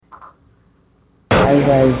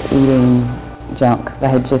I was eating junk. I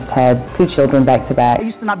had just had 2 children back to back. I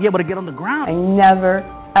used to not be able to get on the ground. I never,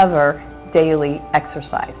 ever daily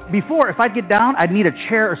exercise. Before, if I'd get down, I'd need a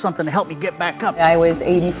chair or something to help me get back up. I was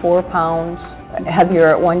 84 pounds heavier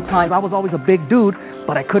at one time. I was always a big dude,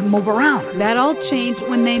 but I couldn't move around. That all changed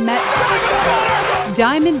when they met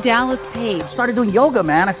Diamond Dallas Page. I started doing yoga,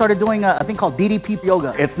 man. I started doing a thing called DDP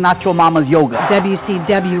Yoga. It's not your mama's yoga.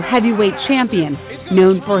 WCW heavyweight champion,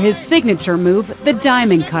 known for his signature move, the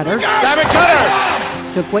Diamond Cutter. Diamond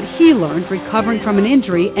Cutter! Took what he learned recovering from an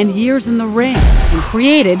injury and years in the ring and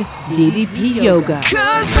created DDP Yoga.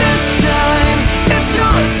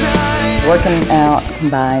 Working out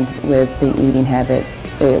combined with the eating habits,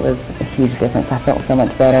 it was a huge difference. I felt so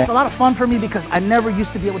much better. It's a lot of fun for me because I never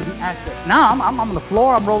used to be able to be active. Now I'm on the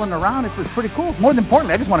floor, I'm rolling around. It's pretty cool. More than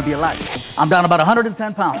importantly, I just want to be alive. I'm down about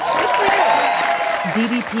 110 pounds.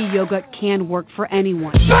 DDP Yoga can work for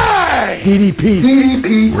anyone. Hey!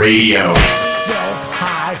 DDP Radio.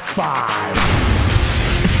 High five.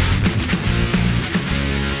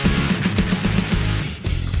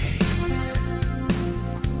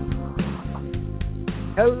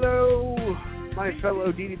 Hello, my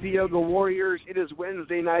fellow DDP Yoga warriors. It is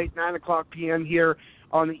Wednesday night, 9 o'clock p.m. here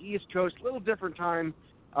on the East Coast. A little different time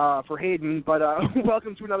for Hayden, but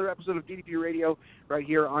welcome to another episode of DDP Radio right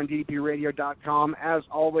here on DDPRadio.com. As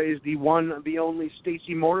always, the one, the only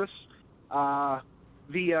Stacey Morris, the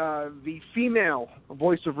female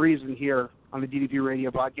voice of reason here on the DDP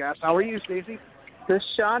Radio podcast. How are you, Stacey? The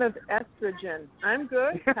shot of estrogen. I'm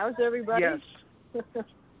good. How's everybody? Yes.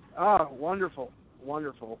 Wonderful.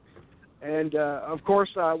 Wonderful. And, of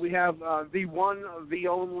course, we have the one, the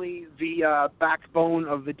only, the backbone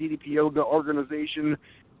of the DDP Yoga organization,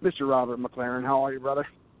 Mr. Robert McLaren. How are you, brother?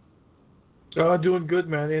 Doing good,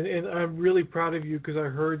 man. And I'm really proud of you because I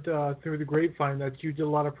heard through the grapevine that you did a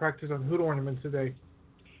lot of practice on hood ornaments today.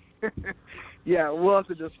 Yeah, we'll have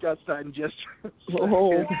to discuss that in just a second.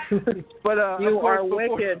 Oh. But, you are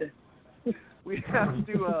wicked. We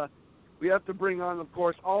have to bring on, of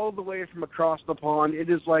course, all the way from across the pond.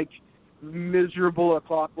 It is like miserable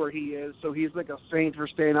o'clock where he is, so he's like a saint for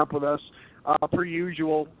staying up with us, per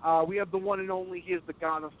usual. We have the one and only, he is the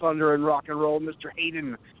god of thunder and rock and roll, Mr.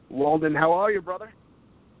 Hayden Walden. How are you, brother?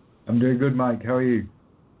 I'm doing good, Mike. How are you?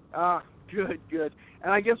 Good.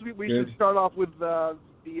 And I guess we should start off with the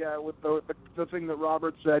thing that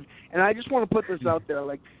Robert said. And I just want to put this out there.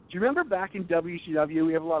 Like, do you remember back in WCW?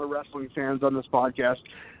 We have a lot of wrestling fans on this podcast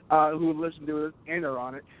who listen to it and are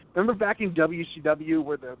on it. Remember back in WCW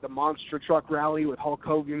where the monster truck rally with Hulk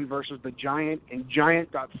Hogan versus the Giant, and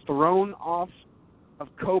Giant got thrown off of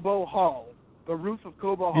Cobo Hall, the roof of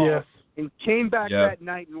Cobo Hall, yes, and came back that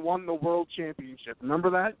night and won the World Championship. Remember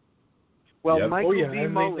that? Well, Michael D.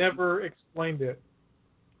 and Mullins, they never explained it.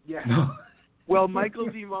 Yeah. Well, Michael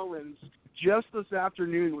D. Mullins just this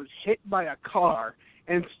afternoon was hit by a car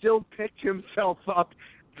and still picked himself up,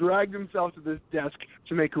 dragged himself to this desk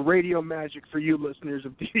to make radio magic for you listeners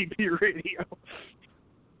of DDP Radio.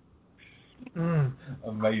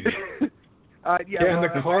 Amazing. And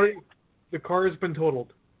the car has been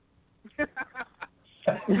totaled. The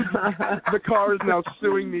car is now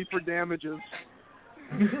suing me for damages.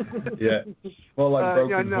 Yeah. More like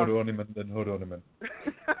broken hood ornament than hood ornament.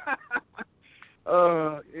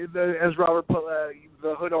 As Robert put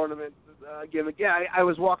the hood ornament gimmick. Yeah, I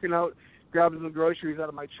was walking out, grabbing some groceries out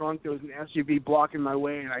of my trunk. There was an SUV blocking my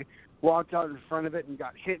way, and I walked out in front of it and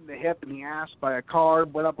got hit in the hip and the ass by a car,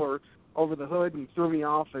 went up over the hood and threw me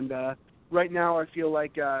off. And right now I feel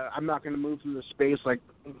like I'm not going to move through the space like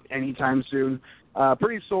anytime soon.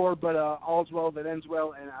 Pretty sore, but all's well that ends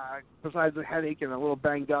well. And besides a headache and a little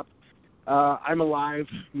banged up, I'm alive,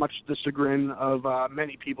 much to the chagrin of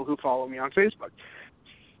many people who follow me on Facebook.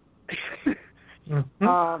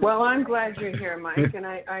 Well, I'm glad you're here, Mike,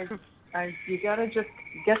 and you got to just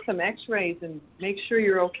get some X-rays and make sure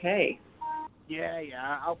you're okay.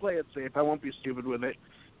 Yeah, I'll play it safe. I won't be stupid with it.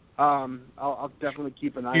 I'll definitely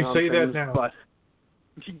keep an eye on things. You say that now. But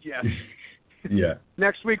yes. Yeah.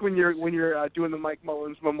 Next week when you're doing the Mike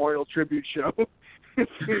Mullins Memorial Tribute Show, you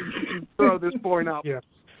can throw this point out. Yeah.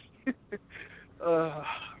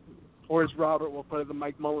 Or as Robert will put it, the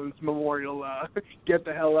Mike Mullins Memorial get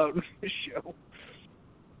the hell out of the show.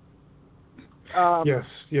 Yes.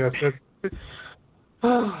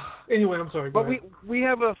 Anyway, I'm sorry. But we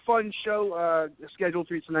have a fun show scheduled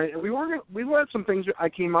for you tonight, and we had some things I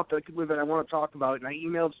came up with that I want to talk about, and I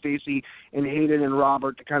emailed Stacey and Hayden and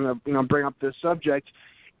Robert to kind of bring up this subject,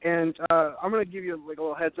 and I'm going to give you like a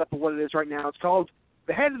little heads up of what it is right now. It's called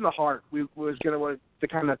The Head and the Heart. Was going to the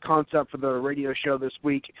kind of concept for the radio show this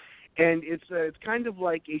week, And it's kind of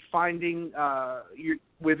like a finding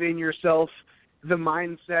within yourself the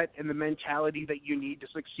mindset and the mentality that you need to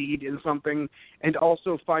succeed in something, and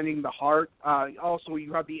also finding the heart. Also,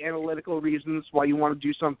 you have the analytical reasons why you want to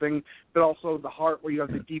do something, but also the heart where you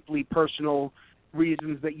have the deeply personal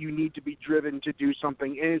reasons that you need to be driven to do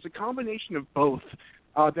something. And it's a combination of both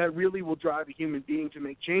that really will drive a human being to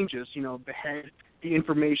make changes. You know, the head, the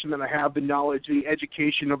information that I have, the knowledge, the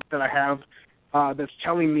education that I have that's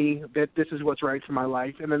telling me that this is what's right for my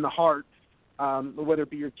life, and then the heart, whether it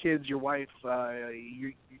be your kids, your wife,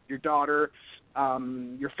 your daughter,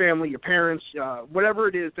 your family, your parents, whatever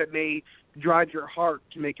it is that may drive your heart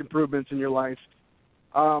to make improvements in your life.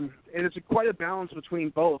 And it's quite a balance between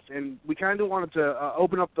both. And we kind of wanted to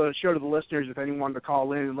open up the show to the listeners if anyone wanted to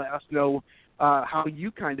call in and let us know how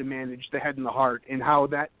you kind of manage the head and the heart and how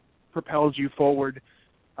that propels you forward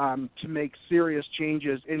to make serious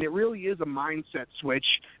changes. And it really is a mindset switch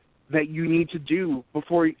that you need to do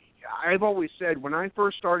before – I've always said when I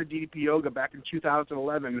first started DDP Yoga back in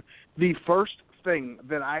 2011, the first thing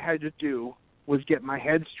that I had to do was get my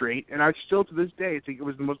head straight, and I still to this day think it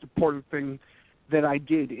was the most important thing that I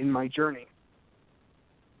did in my journey.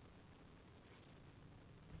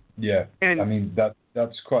 Yeah, and, I mean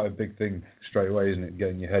that's quite a big thing straight away, isn't it?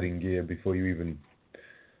 Getting your head in gear before you even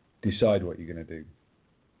decide what you're going to do.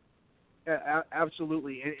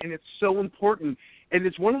 Absolutely, and it's so important. And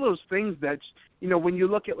it's one of those things that's, you know, when you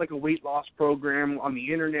look at like a weight loss program on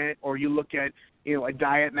the internet, or you look at, you know, a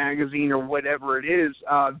diet magazine or whatever it is,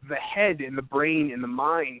 the head and the brain and the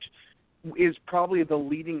mind is probably the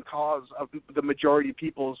leading cause of the majority of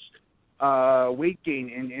people's weight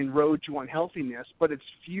gain and road to unhealthiness. But it's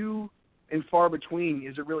few and far between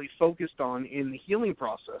is it really focused on in the healing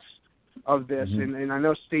process of this. Mm-hmm. And I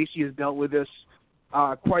know Stacy has dealt with this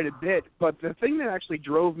quite a bit. But the thing that actually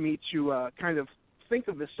drove me to kind of think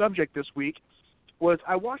of this subject this week was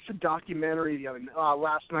I watched a documentary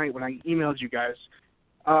last night when I emailed you guys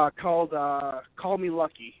called Call Me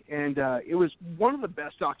Lucky, and it was one of the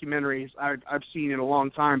best documentaries I've seen in a long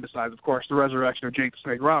time, besides, of course, The Resurrection of Jake the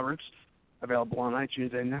Snake Roberts, available on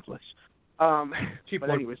iTunes and Netflix. But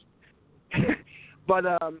anyways,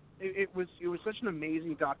 it was such an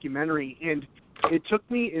amazing documentary, and it took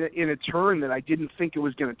me in a turn that I didn't think it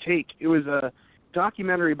was going to take. It was a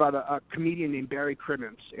documentary about a comedian named Barry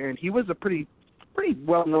Crimmins, and he was a pretty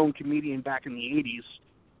well-known comedian back in the 80s,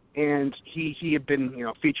 and he had been, you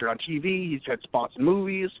know, featured on TV. He's had spots in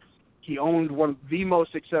movies. He owned one of the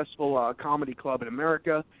most successful comedy club in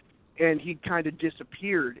America, and he kind of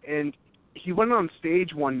disappeared. And he went on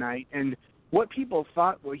stage one night, and what people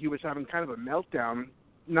thought he was having kind of a meltdown,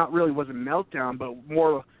 not really was a meltdown, but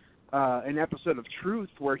more an episode of truth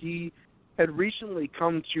where he had recently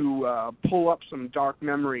come to pull up some dark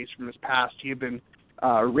memories from his past. He had been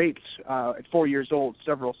raped at 4 years old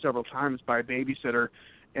several times by a babysitter,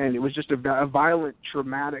 and it was just a violent,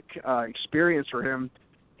 traumatic experience for him.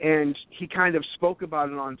 And he kind of spoke about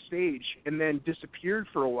it on stage and then disappeared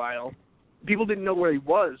for a while. People didn't know where he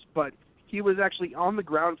was, but he was actually on the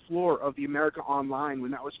ground floor of the America Online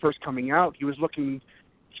when that was first coming out. He was looking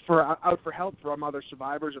out for help from other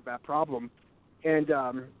survivors of that problem. And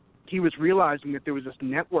he was realizing that there was this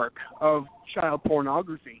network of child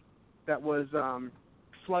pornography that was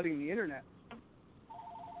flooding the internet.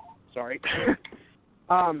 Sorry.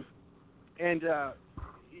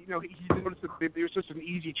 You know, he noticed that there was just an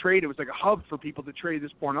easy trade. It was like a hub for people to trade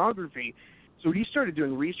this pornography. So he started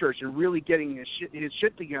doing research and really getting his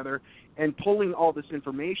shit together and pulling all this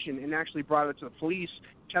information, and actually brought it to the police,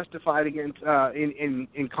 testified against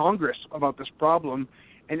in Congress about this problem,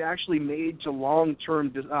 and actually made to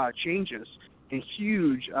long-term changes and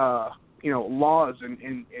huge laws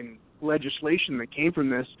and legislation that came from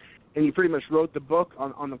this. And he pretty much wrote the book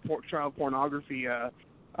on the child pornography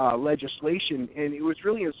legislation, and it was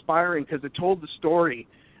really inspiring because it told the story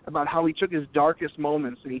about how he took his darkest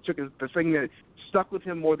moments and he took the thing that stuck with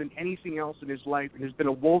him more than anything else in his life and has been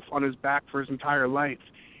a wolf on his back for his entire life,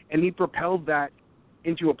 and he propelled that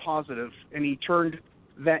into a positive, and he turned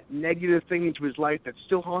that negative thing into his life that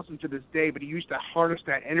still haunts him to this day, but he used to harness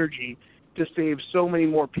that energy to save so many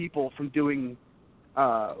more people from doing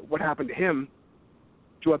what happened to him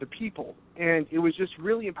to other people. And it was just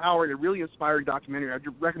really empowering, a really inspiring documentary. I'd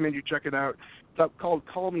recommend you check it out. It's called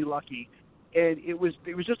Call Me Lucky. And it was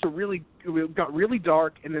just it got really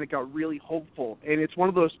dark, and then it got really hopeful. And it's one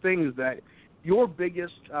of those things that your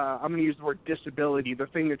biggest, I'm going to use the word disability, the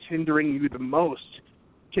thing that's hindering you the most,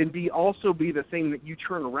 can also be the thing that you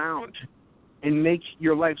turn around and make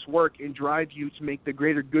your life's work and drive you to make the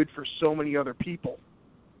greater good for so many other people.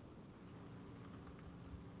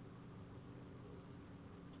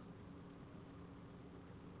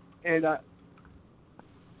 And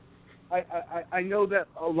I know that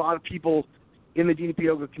a lot of people in the DDP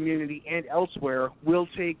yoga community and elsewhere will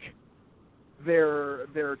take their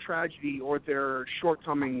tragedy or their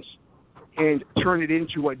shortcomings and turn it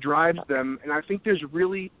into what drives them. And I think there's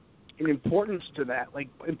really an importance to that, like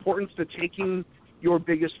importance to taking your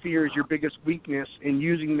biggest fears, your biggest weakness, and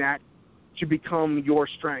using that to become your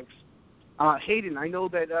strength. Hayden, I know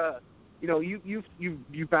that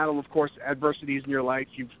you battle, of course, adversities in your life.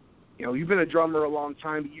 You've been a drummer a long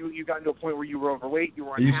time. You got to a point where you were overweight. You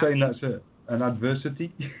were unhappy. Are you saying that's an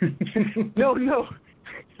adversity? No.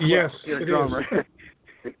 Yes, you're a it drummer.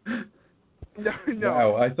 is. No.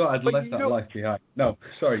 Wow, I thought I'd left that life behind. No,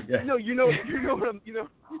 sorry. Yeah. No, you know what I'm. You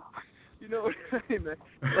know what I'm saying, man.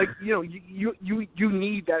 Like you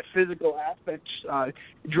need that physical aspect.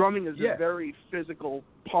 Drumming is a very physical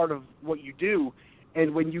part of what you do,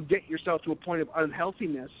 and when you get yourself to a point of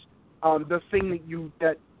unhealthiness, the thing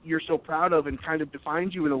that you're so proud of and kind of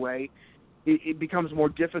defines you in a way, it becomes more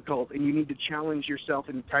difficult, and you need to challenge yourself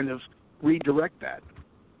and kind of redirect that.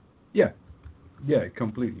 Yeah,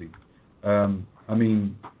 completely. I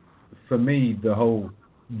mean, for me, the whole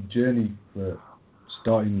journey for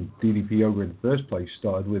starting DDP Yoga in the first place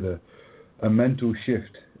started with a mental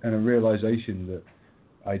shift and a realization that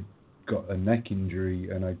I got a neck injury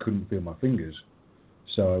and I couldn't feel my fingers,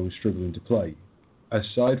 so I was struggling to play.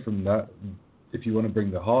 Aside from that, if you want to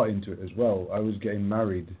bring the heart into it as well, I was getting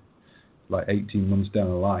married like 18 months down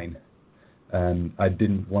the line, and I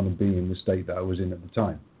didn't want to be in the state that I was in at the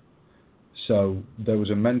time. So there was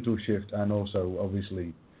a mental shift, and also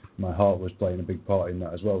obviously my heart was playing a big part in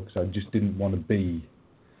that as well, because I just didn't want to be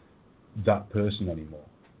that person anymore.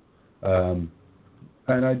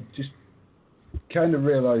 And I just kind of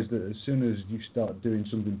realized that as soon as you start doing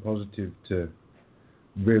something positive to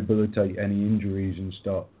rehabilitate any injuries and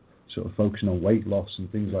start sort of focusing on weight loss and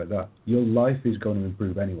things like that, your life is going to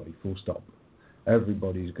improve anyway, full stop.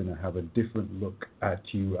 Everybody's going to have a different look at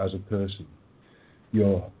you as a person.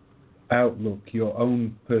 Your outlook, your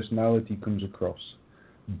own personality comes across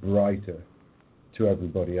brighter to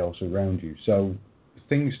everybody else around you. So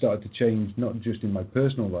things started to change, not just in my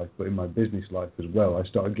personal life, but in my business life as well. I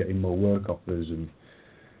started getting more work offers, and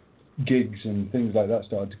gigs and things like that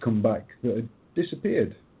started to come back that had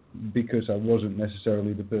disappeared because I wasn't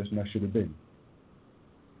necessarily the person I should have been.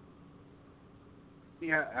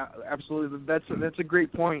 Yeah, absolutely. That's a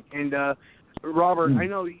great point. And Robert, I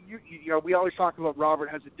know you know we always talk about Robert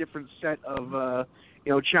has a different set of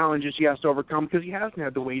challenges he has to overcome because he hasn't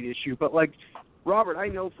had the weight issue. But like Robert, I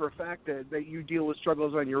know for a fact that you deal with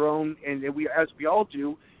struggles on your own, and we all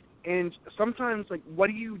do. And sometimes, like,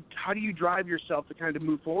 how do you drive yourself to kind of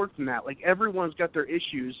move forward from that? Like, everyone's got their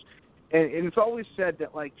issues, and it's always said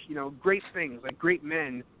that, like, great things, like great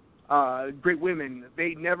men, great women,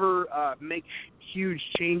 they never make huge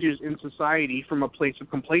changes in society from a place of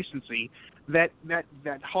complacency. That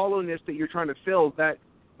hollowness that you're trying to fill, that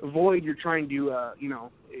void you're trying to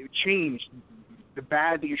change, the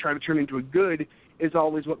bad that you're trying to turn into a good, is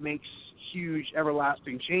always what makes huge,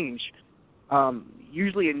 everlasting change.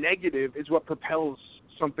 Usually a negative is what propels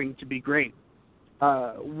something to be great.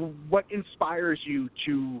 What inspires you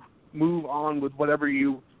to move on with whatever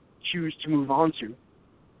you choose to move on to?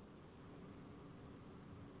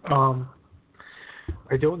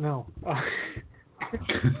 I don't know. I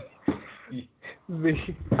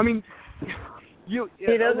mean, he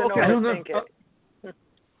doesn't know how to think it.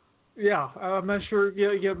 Yeah, I'm not sure.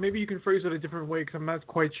 Yeah. Maybe you can phrase it a different way because I'm not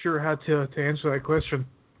quite sure how to answer that question.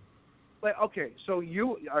 Okay, so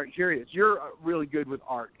here it is. You're really good with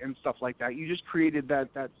art and stuff like that. You just created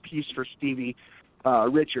that piece for Stevie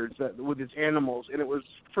Richards with his animals, and it was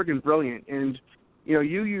freaking brilliant. And you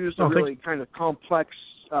used a really kind of complex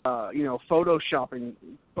photoshopping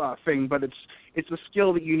thing, but it's a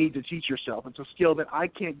skill that you need to teach yourself. It's a skill that I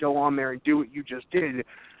can't go on there and do what you just did.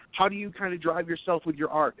 How do you kind of drive yourself with your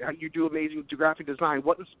art? How you do amazing graphic design?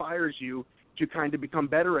 What inspires you to kind of become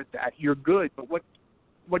better at that? You're good, but what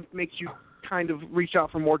makes you kind of reach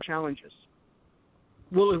out for more challenges?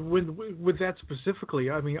 Well, with that specifically,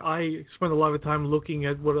 I mean, I spend a lot of time looking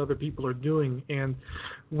at what other people are doing, and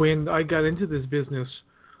when I got into this business,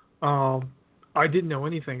 I didn't know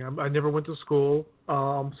anything. I never went to school,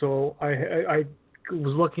 so I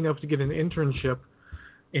was lucky enough to get an internship,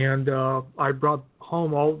 and I brought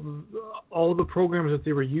home all the programs that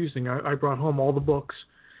they were using. I brought home all the books,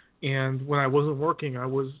 and when I wasn't working, I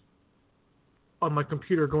was on my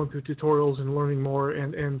computer going through tutorials and learning more,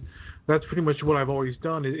 and that's pretty much what I've always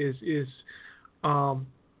done. Is one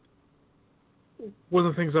of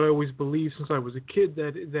the things that I always believed since I was a kid,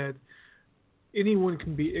 that anyone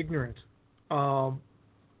can be ignorant.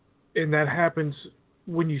 and that happens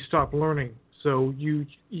when you stop learning. So you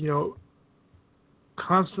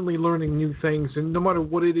constantly learning new things, and no matter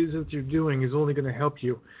what it is that you're doing is only going to help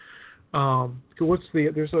you.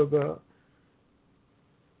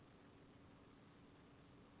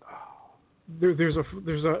 There's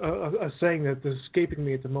a saying that is escaping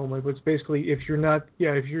me at the moment, but it's basically if you're not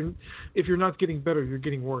getting better, you're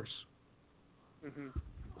getting worse. Mm-hmm.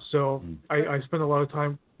 So I spend a lot of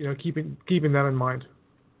time keeping that in mind.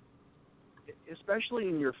 Especially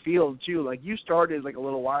in your field too, like you started like a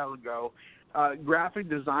little while ago, graphic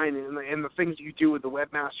design and the things you do with the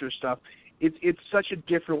webmaster stuff. It's such a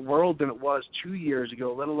different world than it was 2 years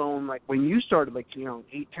ago, let alone like when you started, like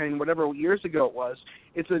 8, 10, whatever years ago it was.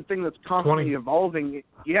 It's a thing that's constantly 20. evolving.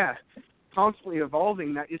 Yeah, constantly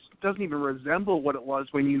evolving. That it doesn't even resemble what it was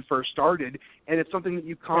when you first started, and it's something that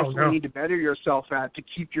you constantly need to better yourself at to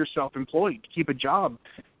keep yourself employed, to keep a job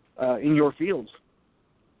in your field.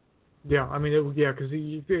 Yeah, I mean, because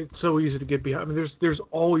it's so easy to get behind. I mean, there's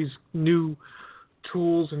always new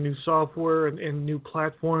tools and new software and new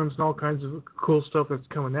platforms and all kinds of cool stuff that's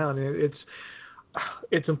coming out. And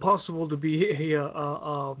it's impossible to be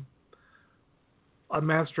a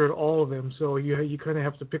master at all of them. So you kind of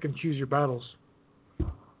have to pick and choose your battles.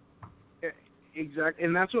 Exactly,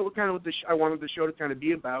 and that's what I wanted the show to kind of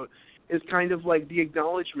be about, is kind of like the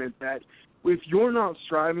acknowledgement that if you're not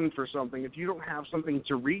striving for something, if you don't have something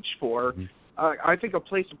to reach for, I think a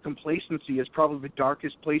place of complacency is probably the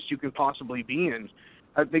darkest place you can possibly be in.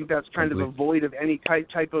 I think that's kind of a void of any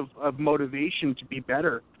type of motivation to be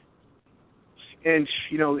better. And,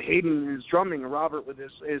 Hayden is drumming, and Robert with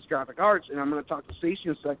his graphic arts, and I'm going to talk to Stacey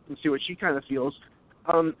in a second and see what she kind of feels.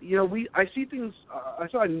 I see things, I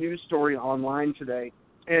saw a news story online today,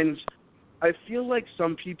 and I feel like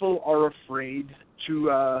some people are afraid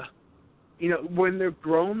to, when they're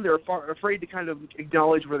grown, they're afraid to kind of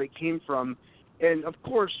acknowledge where they came from. And, of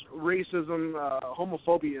course, racism,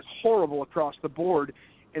 homophobia is horrible across the board,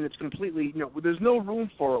 and it's completely, there's no room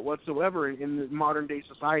for it whatsoever in the modern-day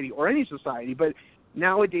society or any society. But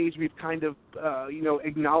nowadays we've kind of,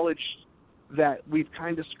 acknowledged that we've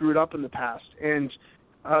kind of screwed up in the past. And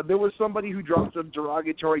there was somebody who dropped a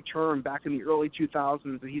derogatory term back in the early 2000s,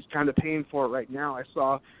 and he's kind of paying for it right now. I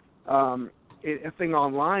saw a thing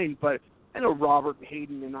online, but I know Robert,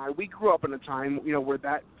 Hayden, and I, we grew up in a time, where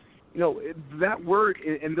that, that word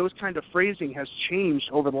and those kind of phrasing has changed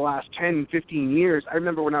over the last 10, 15 years. I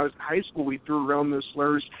remember when I was in high school, we threw around those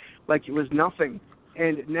slurs like it was nothing.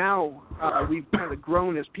 And now we've kind of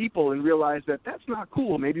grown as people and realized that that's not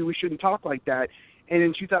cool. Maybe we shouldn't talk like that. And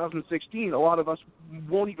in 2016, a lot of us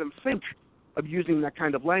won't even think of using that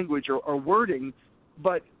kind of language or wording,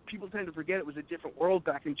 but people tend to forget it was a different world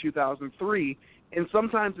back in 2003. And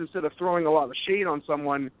sometimes instead of throwing a lot of shade on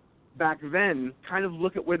someone back then, kind of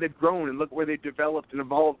look at where they've grown and look at where they've developed and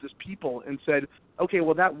evolved as people and said, okay,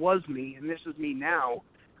 well, that was me and this is me now.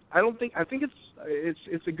 I think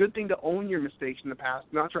it's a good thing to own your mistakes in the past,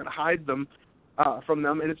 not try to hide them from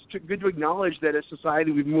them. And it's good to acknowledge that as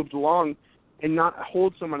society we've moved along and not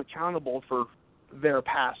hold someone accountable for their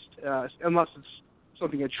past, unless it's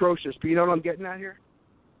something atrocious. But you know what I'm getting at here?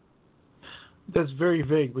 That's very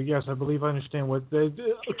vague, but yes, I believe I understand what.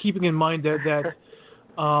 Keeping in mind that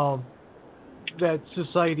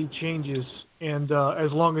society changes, and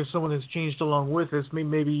as long as someone has changed along with us,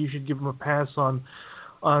 maybe you should give them a pass on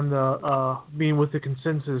being with the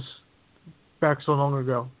consensus back so long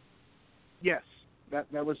ago. Yes,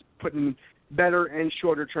 that was put in better and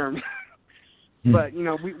shorter terms. But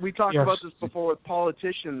we talked about this before with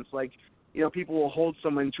politicians, like. People will hold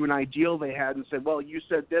someone to an ideal they had and say, well, you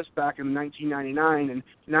said this back in 1999 and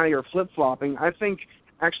now you're flip-flopping. I think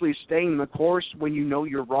actually staying the course when you know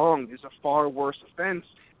you're wrong is a far worse offense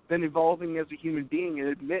than evolving as a human being and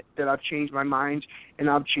admit that I've changed my mind and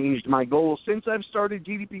I've changed my goals. Since I've started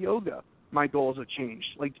DDPYOGA, my goals have changed.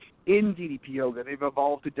 Like in DDPYOGA, they've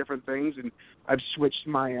evolved to different things, and I've switched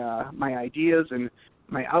my my ideas and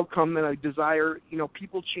my outcome that I desire.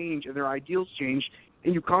 People change and their ideals change.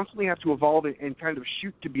 And you constantly have to evolve and kind of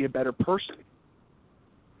shoot to be a better person.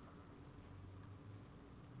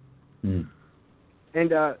 Mm.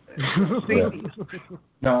 And Stacey.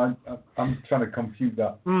 No, I'm trying to compute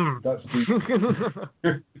that. That's deep.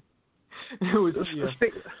 It was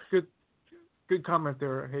good comment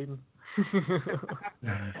there, Hayden.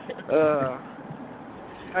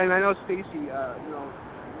 And I know Stacey.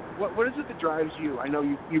 What is it that drives you? I know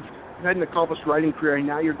you've had an accomplished writing career, and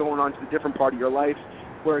now you're going on to the different part of your life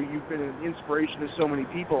where you've been an inspiration to so many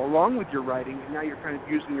people along with your writing, and now you're kind of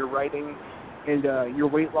using your writing and your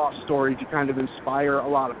weight loss story to kind of inspire a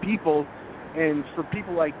lot of people. And for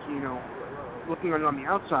people like, looking on the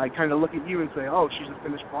outside, kind of look at you and say, oh, she's a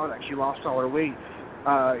finished product. She lost all her weight.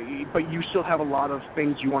 But you still have a lot of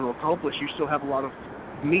things you want to accomplish. You still have a lot of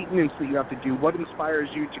maintenance that you have to do. What inspires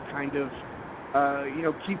you to kind of,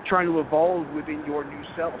 keep trying to evolve within your new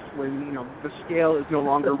self when, the scale is no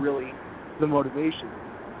longer really the motivation?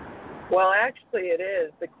 Well, actually it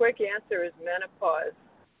is. The quick answer is menopause.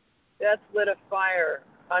 That's lit a fire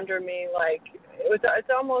under me. Like, it's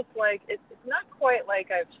almost like, it's not quite like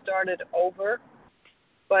I've started over,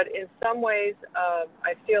 but in some ways,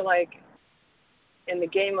 I feel like in the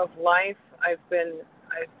game of life, I've been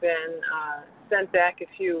sent back a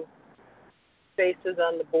few spaces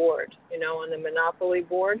on the board, on the Monopoly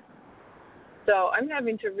board. So I'm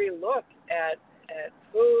having to relook at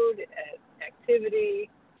food, at activity,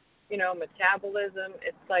 metabolism.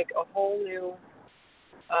 It's like a whole new,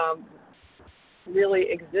 really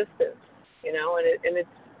existence, and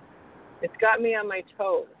it's got me on my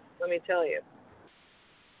toes. Let me tell you.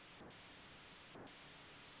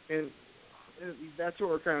 And that's what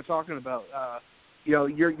we're kind of talking about.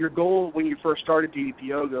 Your goal when you first started DDP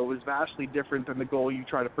Yoga was vastly different than the goal you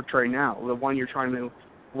try to portray now, the one you're trying to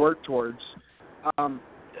work towards.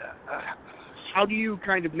 How do you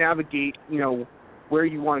kind of navigate, where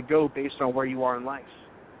you want to go based on where you are in life?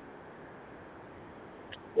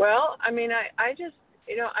 Well, I mean, I just,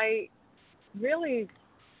 I really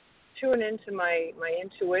tune into my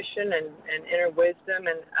intuition and inner wisdom,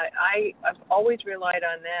 and I've always relied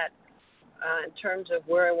on that in terms of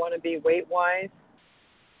where I want to be weight-wise.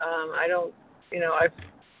 I don't, I've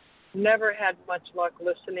never had much luck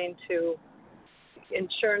listening to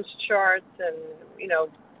insurance charts and,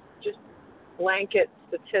 just blanket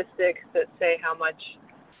statistics that say how much,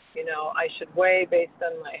 I should weigh based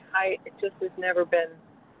on my height. It just has never been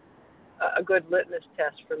a good litmus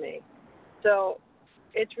test for me. So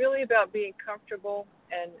it's really about being comfortable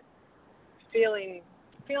and feeling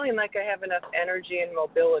like I have enough energy and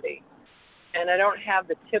mobility. And I don't have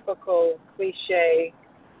the typical cliche,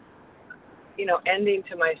 ending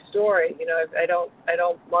to my story. I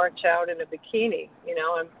don't march out in a bikini.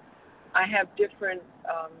 I have different,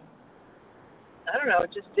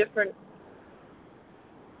 just different.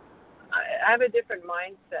 I have a different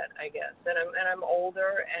mindset, I guess, and I'm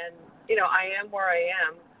older, and I am where I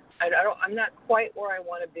am. I'm not quite where I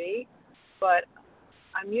want to be, but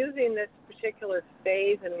I'm using this particular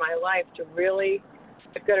phase in my life to really.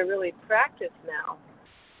 I've got to really practice now,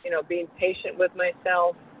 being patient with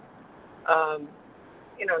myself,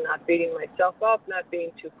 not beating myself up, not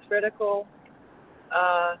being too critical,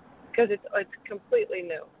 because it's completely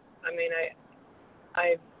new. I mean,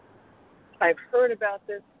 I've heard about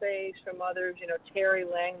this phase from others. Terry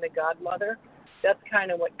Lang, the godmother, that's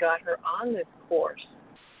kind of what got her on this course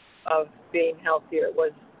of being healthier,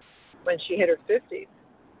 was when she hit her 50s.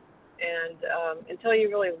 And until you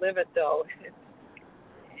really live it, though,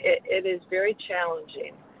 it is very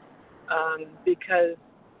challenging because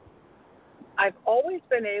I've always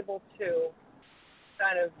been able to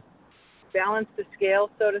kind of balance the scale,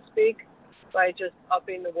 so to speak, by just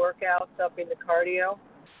upping the workouts, upping the cardio.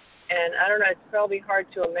 And I don't know, it's probably hard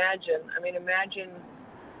to imagine. I mean, imagine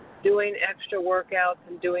doing extra workouts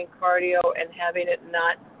and doing cardio and having it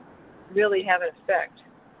not really have an effect.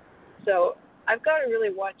 So I've got to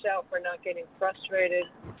really watch out for not getting frustrated,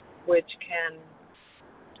 which can,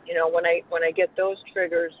 when I get those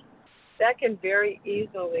triggers, that can very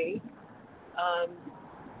easily,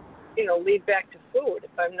 lead back to food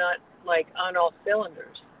if I'm not like on all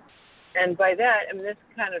cylinders. And by that, I mean, this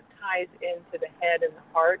kind of ties into the head and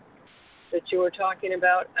the heart that you were talking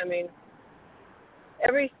about. I mean,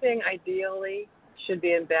 everything ideally should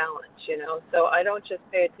be in balance, So I don't just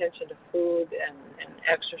pay attention to food and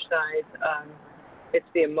exercise. It's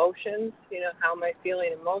the emotions, how am I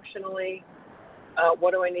feeling emotionally?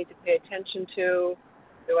 What do I need to pay attention to?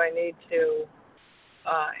 Do I need to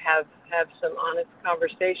have some honest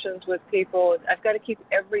conversations with people? I've got to keep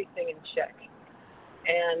everything in check.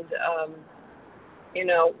 And,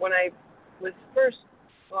 when I was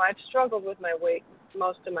I've struggled with my weight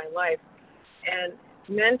most of my life. And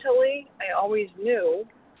mentally, I always knew,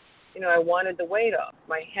 I wanted the weight off.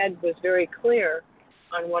 My head was very clear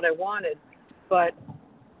on what I wanted, but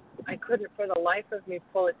I couldn't for the life of me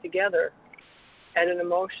pull it together at an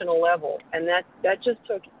emotional level. And that just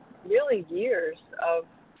took really years of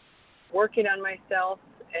working on myself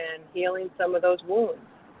and healing some of those wounds.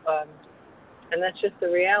 And that's just the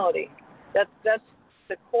reality. That's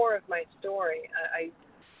the core of my story.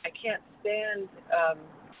 I can't stand,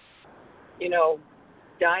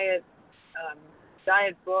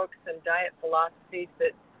 diet books and diet philosophies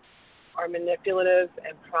that are manipulative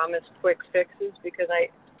and promise quick fixes, because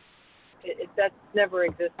That's never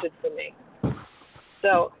existed for me.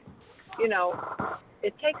 So,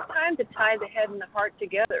 it takes time to tie the head and the heart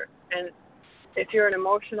together. And if you're an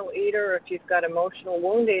emotional eater or if you've got emotional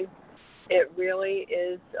wounding, it really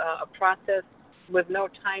is a process with no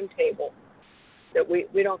timetable. That we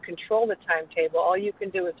don't control the timetable. All you can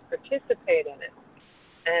do is participate in it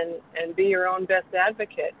and be your own best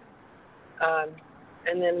advocate,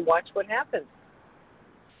 and then watch what happens.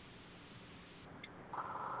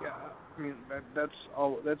 Yeah, I mean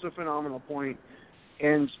that's a phenomenal point.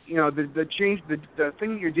 And the change, the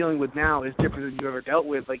thing that you're dealing with now is different than you ever dealt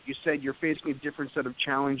with. Like you said, you're facing a different set of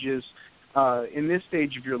challenges in this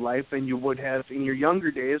stage of your life than you would have in your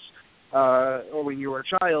younger days, or when you were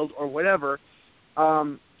a child, or whatever.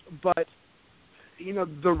 But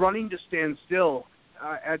the running to stand still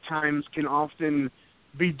at times can often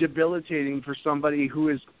be debilitating for somebody who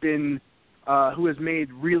has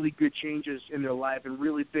made really good changes in their life and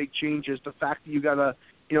really big changes. The fact that you gotta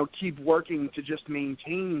keep working to just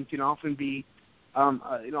maintain can often be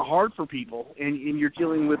hard for people, and you're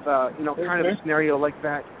dealing with kind of a scenario like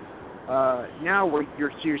that now, where you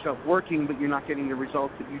see yourself working but you're not getting the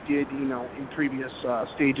results that you did in previous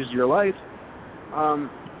stages of your life.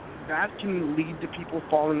 That can lead to people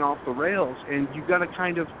falling off the rails, and you've got to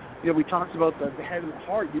kind of, we talked about the head and the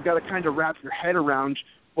heart. You've got to kind of wrap your head around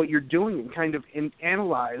what you're doing and kind of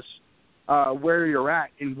analyze where you're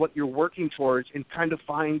at and what you're working towards, and kind of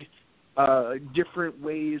find different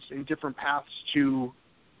ways and different paths to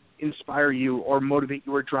inspire you or motivate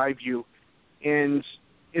you or drive you. And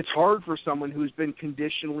it's hard for someone who's been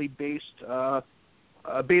conditionally based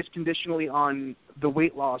conditionally on the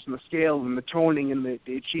weight loss and the scale and the toning and the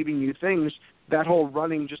achieving new things. That whole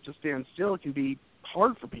running just to stand still can be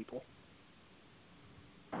hard for people.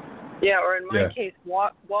 Yeah, or in my case,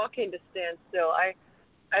 walking to stand still. I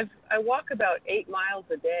walk about 8 miles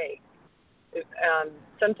a day,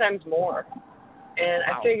 sometimes more. And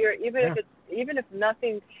I figure even if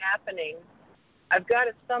nothing's happening, I've got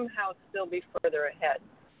to somehow still be further ahead,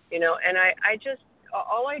 And I just,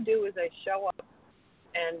 all I do is I show up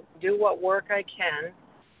and do what work I can,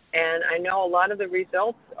 and I know a lot of the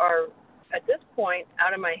results are at this point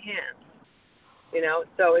out of my hands.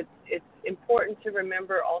 So it's important to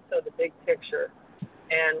remember also the big picture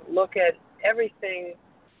and look at everything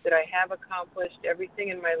that I have accomplished, everything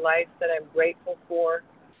in my life that I'm grateful for.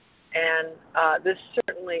 And this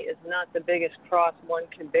certainly is not the biggest cross one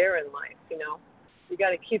can bear in life, You got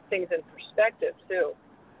to keep things in perspective too.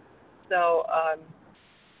 So, I'm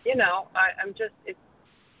just,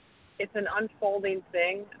 it's an unfolding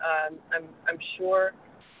thing. I'm sure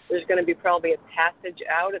there's going to be probably a passage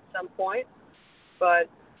out at some point, but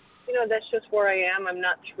that's just where I am. I'm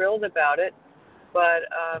not thrilled about it, but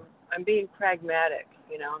I'm being pragmatic.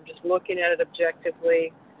 I'm just looking at it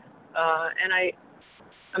objectively, and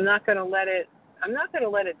I'm not going to let it. I'm not going to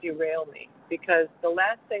let it derail me, because the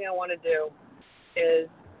last thing I want to do is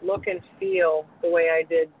look and feel the way I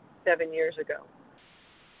did 7 years ago.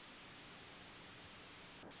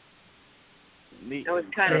 I was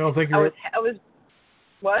kind of. I was.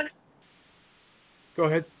 What? Go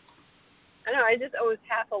ahead. I know. I was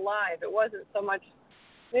half alive. It wasn't so much.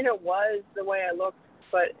 It was the way I looked,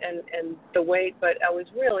 but and the weight, but I was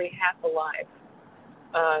really half alive.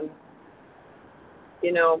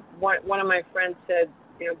 One of my friends said,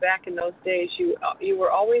 back in those days, you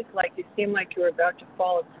were always like, you seemed like you were about to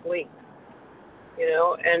fall asleep.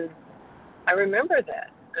 And I remember that.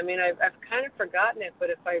 I mean, I've kind of forgotten it, but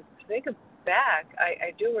if I think back,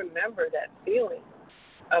 I do remember that feeling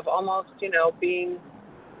of almost, being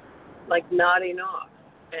like nodding off.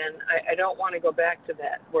 And I don't want to go back to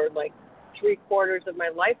that, where like 3/4 of my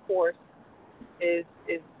life force is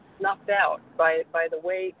snuffed out by the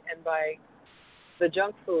weight and by the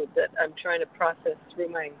junk food that I'm trying to process through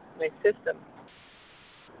my system.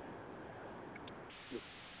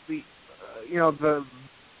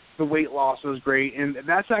 The weight loss was great, and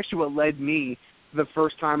that's actually what led me, the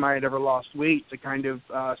first time I had ever lost weight, to kind of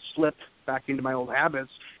slip back into my old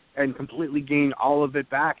habits and completely gain all of it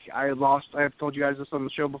back. I have told you guys this on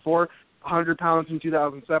the show before, 100 pounds in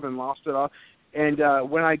 2007, lost it all. And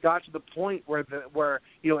when I got to the point where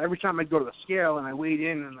every time I'd go to the scale and I weighed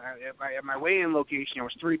in, and at my weigh-in location, I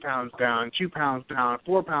was 3 pounds down, 2 pounds down,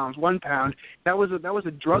 4 pounds, 1 pound. That was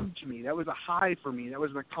a drug to me. That was a high for me. That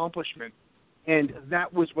was an accomplishment. And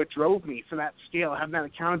that was what drove me for that scale. Having that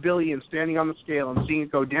accountability and standing on the scale and seeing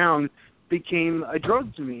it go down became a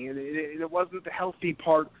drug to me. And it wasn't the healthy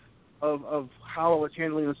part of how I was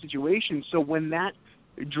handling the situation. So when that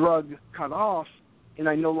drug cut off and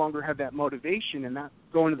I no longer had that motivation, and that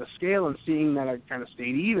going to the scale and seeing that I kind of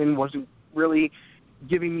stayed even wasn't really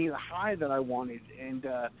giving me the high that I wanted, and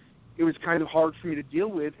it was kind of hard for me to deal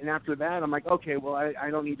with. And after that, I'm like, okay, well, I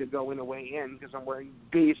don't need to go in a weigh-in because I'm wearing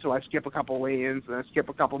base, so I skip a couple weigh-ins, and I skip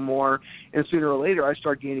a couple more, and sooner or later I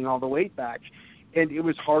start gaining all the weight back. And it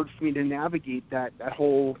was hard for me to navigate that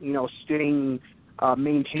whole, staying,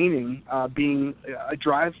 maintaining, being a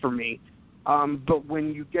drive for me. But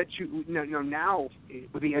when you get to, now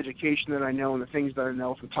with the education that I know and the things that I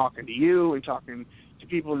know from talking to you and talking to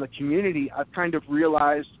people in the community, I've kind of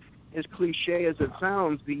realized, as cliche as it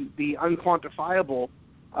sounds, the unquantifiable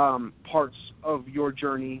parts of your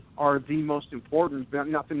journey are the most important,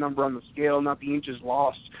 not the number on the scale, not the inches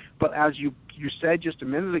lost, but as you said just a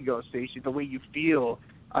minute ago, Stacey, the way you feel,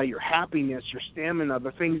 your happiness, your stamina,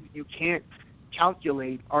 the things that you can't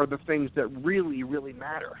calculate are the things that really, really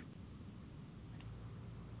matter.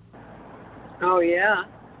 Oh, yeah.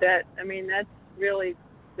 That's really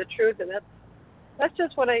the truth, and that's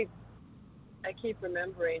just what I keep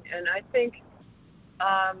remembering. And I think,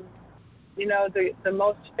 the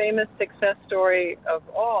most famous success story of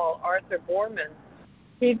all, Arthur Boorman,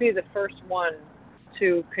 he'd be the first one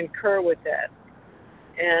to concur with that.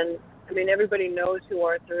 And, everybody knows who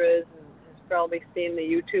Arthur is and has probably seen the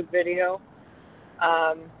YouTube video.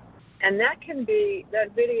 And that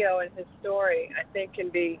video and his story, I think, can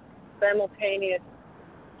be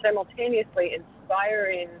simultaneously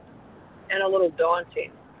inspiring and a little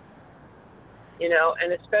daunting.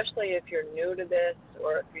 And especially if you're new to this,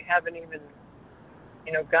 or if you haven't even,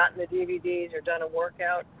 gotten the DVDs or done a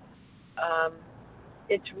workout,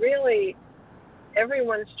 it's really,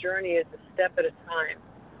 everyone's journey is a step at a time.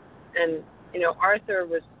 And, Arthur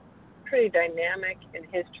was pretty dynamic in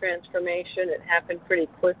his transformation. It happened pretty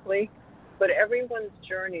quickly, but everyone's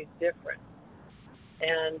journey is different.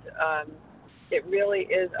 And it really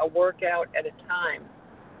is a workout at a time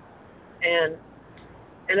and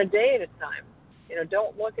a day at a time.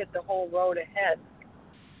 Don't look at the whole road ahead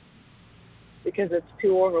because it's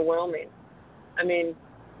too overwhelming.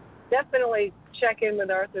 Definitely check in with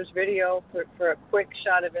Arthur's video for a quick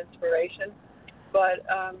shot of inspiration, but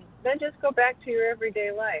then just go back to your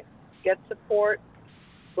everyday life. Get support,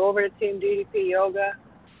 go over to Team DDP Yoga,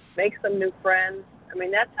 make some new friends.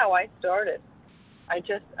 That's how I started. I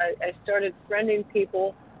started friending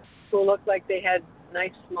people who looked like they had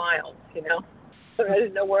nice smiles, so I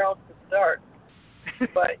didn't know where else to start.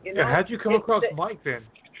 But, how'd you come across Mike then?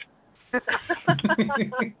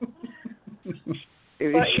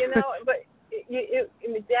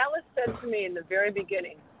 Dallas said to me in the very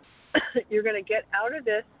beginning, you're going to get out of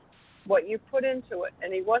this what you put into it.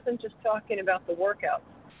 And he wasn't just talking about the workouts.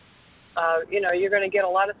 You're going to get a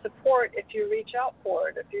lot of support if you reach out for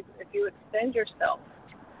it, if you extend yourself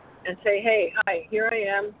and say, hey, hi, here I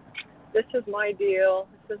am. This is my deal.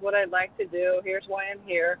 This is what I'd like to do. Here's why I'm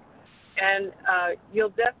here. And you'll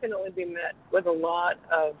definitely be met with a lot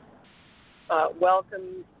of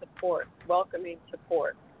welcoming support.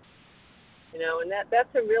 And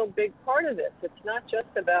that's a real big part of this. It's not just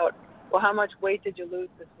about, well, how much weight did you lose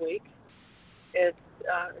this week? It's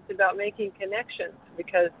about making connections,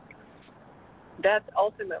 because that's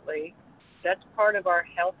part of our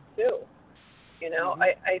health too.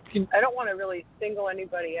 I don't want to really single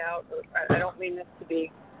anybody out. I don't mean this to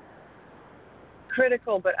be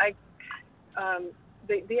critical, but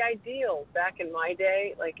the ideal back in my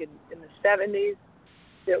day, like in the 70s,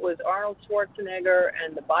 it was Arnold Schwarzenegger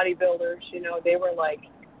and the bodybuilders. They were like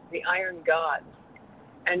the iron gods.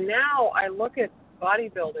 And now I look at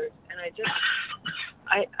bodybuilders and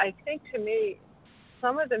I think, to me,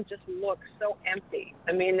 some of them just look so empty.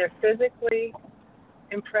 They're physically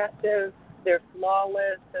impressive, they're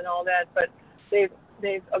flawless and all that, but they've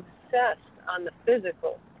obsessed on the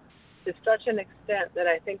physical to such an extent that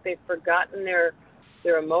I think they've forgotten their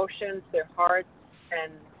emotions, their hearts,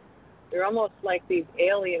 and they're almost like these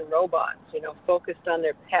alien robots, focused on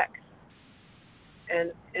their pecs.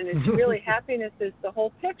 And it's really, happiness is the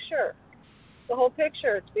whole picture. The whole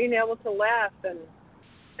picture. It's being able to laugh and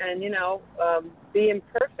be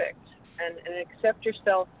imperfect and accept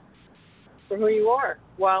yourself for who you are,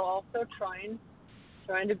 while also trying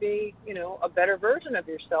to be, a better version of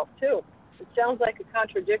yourself too. It sounds like a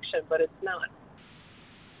contradiction, but it's not.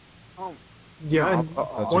 Oh. Yeah, and that's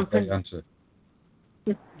a great answer.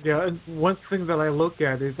 Yeah, and one thing that I look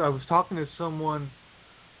at is I was talking to someone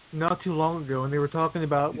not too long ago, and they were talking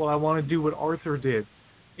about, well, I want to do what Arthur did,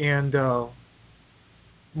 and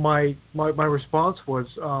my response was,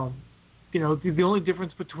 the only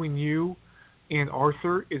difference between you and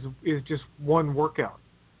Arthur is just one workout.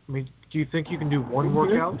 Do you think you can do one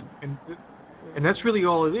workout? And that's really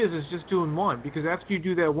all it is just doing one, because after you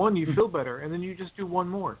do that one, you feel better, and then you just do one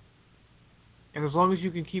more. And as long as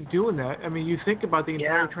you can keep doing that, I mean, you think about the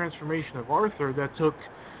entire transformation of Arthur that took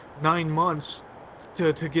 9 months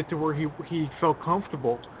to get to where he felt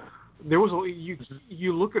comfortable. There was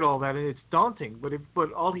you look at all that and it's daunting,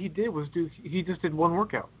 but all he did was he just did one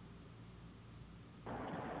workout.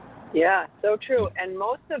 Yeah, so true. And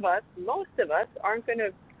most of us aren't going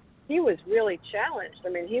to. He was really challenged. I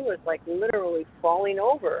mean, he was like literally falling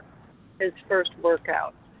over his first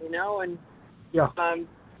workout, and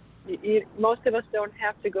most of us don't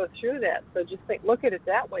have to go through that. So just look at it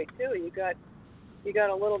that way too. You got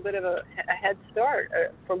a little bit of a head start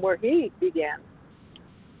from where he began.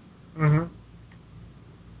 Mhm.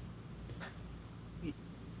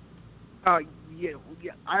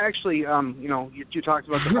 Yeah. I actually, you talked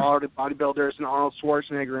about the bodybuilders and Arnold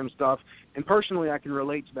Schwarzenegger and stuff, and personally, I can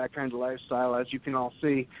relate to that kind of lifestyle, as you can all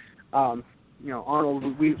see.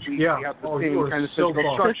 Arnold, we have the same kind of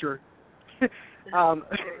physical structure.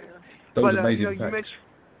 But you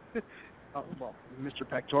mentioned, Mr.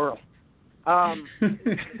 Pectoral.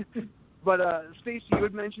 But Stacy, you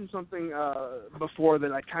had mentioned something before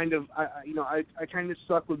that I kind of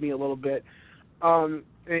stuck with me a little bit.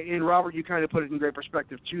 And Robert, you kind of put it in great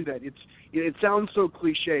perspective too. That it sounds so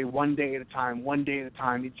cliche. One day at a time. One day at a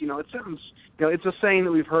time. It sounds it's a saying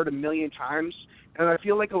that we've heard a million times, and I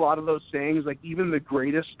feel like a lot of those sayings, like even the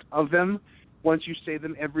greatest of them, once you say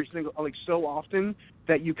them so often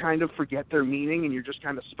that you kind of forget their meaning and you're just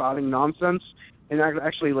kind of spouting nonsense and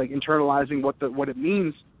actually internalizing what it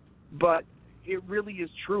means. But it really is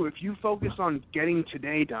true. If you focus on getting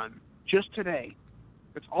today done, just today,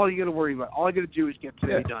 that's all you got to worry about. All I got to do is get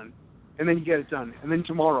today done, and then you get it done. And then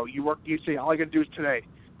tomorrow you say all I got to do is today,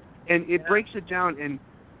 and it breaks it down. And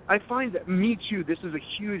I find that me too. This is a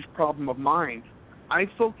huge problem of mine. I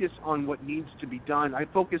focus on what needs to be done. I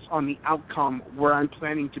focus on the outcome where I'm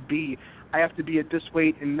planning to be. I have to be at this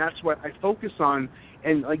weight, and that's what I focus on.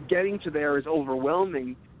 And getting to there is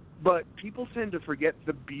overwhelming. But people tend to forget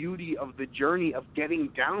the beauty of the journey of getting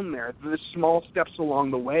down there, the small steps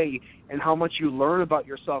along the way, and how much you learn about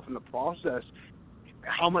yourself in the process.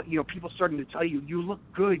 How much people starting to tell you look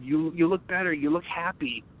good, you look better, you look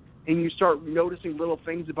happy, and you start noticing little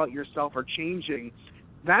things about yourself are changing.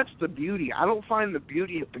 That's the beauty. I don't find the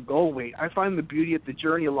beauty at the goal weight. I find the beauty at the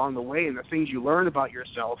journey along the way and the things you learn about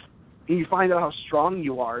yourself, and you find out how strong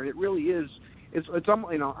you are. And it really is. It's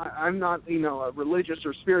I'm not a religious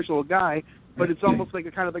or spiritual guy, but it's almost like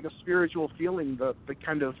a spiritual feeling, the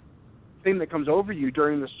kind of thing that comes over you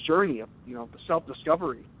during this journey of the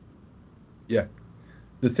self-discovery. Yeah,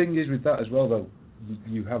 the thing is with that as well, though,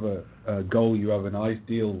 you have a goal, you have an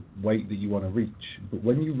ideal weight that you want to reach, but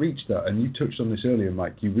when you reach that, and you touched on this earlier,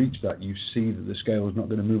 Mike, you reach that, you see that the scale is not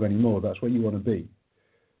going to move anymore. That's where you want to be.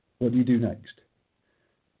 What do you do next?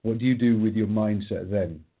 What do you do with your mindset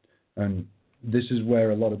then? And this is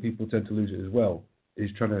where a lot of people tend to lose it as well,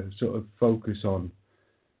 is trying to sort of focus on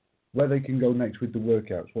where they can go next with the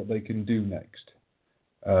workouts, what they can do next.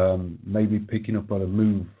 Maybe picking up on a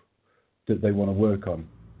move that they want to work on,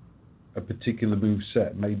 a particular move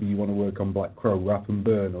set. Maybe you want to work on Black Crow, Wrap and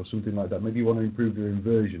Burn, or something like that. Maybe you want to improve your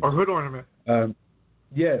inversion. Or hood ornament.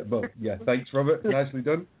 Thanks, Robert. Nicely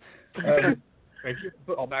done. Thank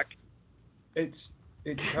you. All back. It's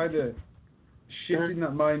kind of shifting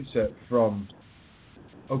that mindset from,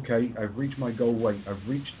 okay, I've reached my goal weight, I've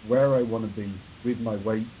reached where I want to be with my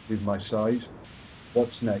weight, with my size.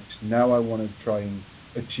 What's next? Now I want to try and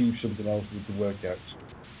achieve something else with the workouts.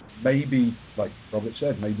 Maybe, like Robert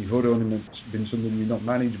said, maybe hood ornament's been something you've not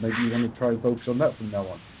managed. Maybe you want to try and focus on that from now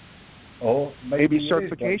on. Or maybe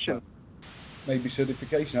certification. Maybe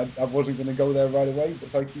certification. I wasn't going to go there right away,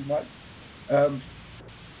 but thank you, Mike.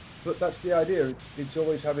 But that's the idea. It's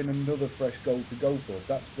always having another fresh goal to go for.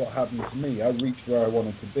 That's what happened to me. I reached where I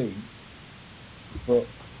wanted to be, but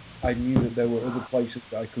I knew that there were other places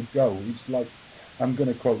that I could go. It's like, I'm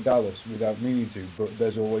going to quote Dallas without meaning to, but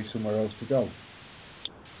there's always somewhere else to go.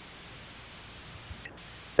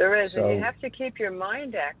 There is, and you have to keep your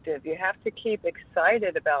mind active. You have to keep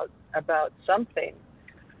excited about something.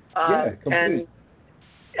 Completely.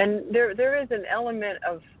 And there is an element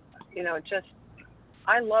of, just,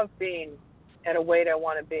 I love being at a weight I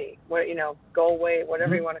want to be, goal weight,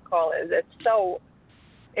 whatever you want to call it.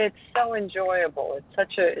 It's so enjoyable.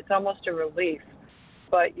 It's almost a relief.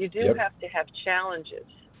 But you do have to have challenges.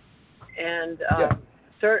 And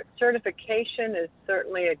certification is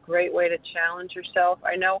certainly a great way to challenge yourself.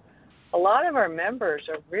 I know a lot of our members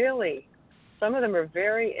are some of them are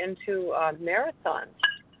very into marathons,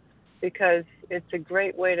 because it's a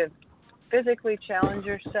great way to physically challenge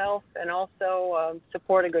yourself and also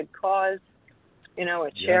support a good cause, a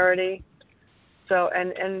charity. So,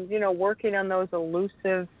 and working on those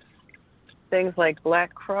elusive things like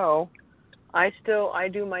Black Crow, I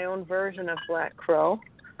do my own version of Black Crow.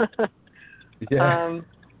 Yeah.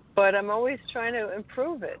 But I'm always trying to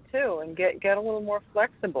improve it too and get a little more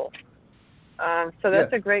flexible. So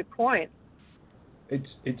that's a great point.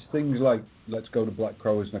 It's things like, let's go to Black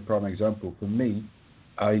Crow as a prime example. For me,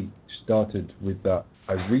 I started with that.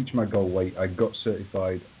 I reached my goal weight. I got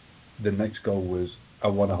certified. The next goal was I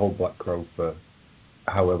want to hold Black Crow for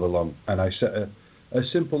however long. And I set a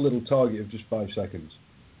simple little target of just 5 seconds.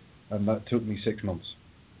 And that took me 6 months.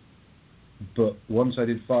 But once I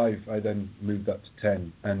did 5, I then moved that to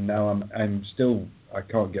 10. And now I'm still, I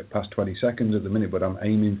can't get past 20 seconds at the minute, but I'm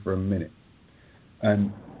aiming for a minute.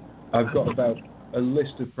 And I've got about a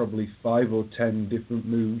list of probably 5 or 10 different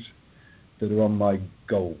moves that are on my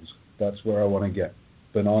goals. That's where I want to get.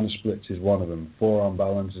 Banana splits is one of them. Forearm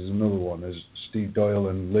balance is another one, as Steve Doyle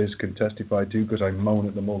and Liz can testify to, because I moan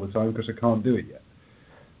at them all the time because I can't do it yet.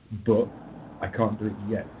 But I can't do it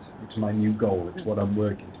yet. It's my new goal. It's what I'm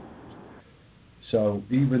working towards. So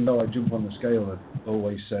even though I jump on the scale, it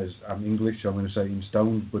always says, I'm English, so I'm going to say in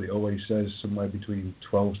stone, but it always says somewhere between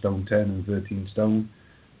 12 stone 10 and 13 stone.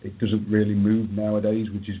 It doesn't really move nowadays,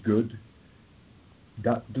 which is good.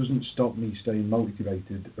 That doesn't stop me staying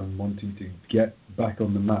motivated and wanting to get back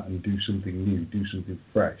on the mat and do something new, do something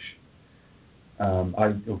fresh. I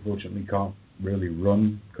unfortunately can't really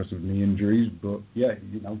run because of knee injuries, but yeah,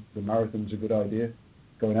 the marathon's a good idea.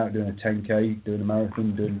 Going out doing a 10K, doing a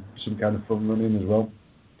marathon, doing some kind of fun running as well.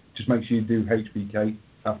 Just make sure you do HBK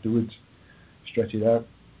afterwards. Stretch it out.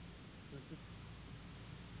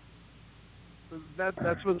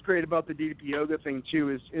 That's what's great about the DDP yoga thing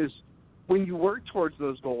too. Is when you work towards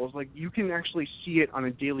those goals, like you can actually see it on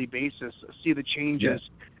a daily basis, see the changes.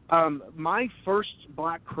 Yeah. My first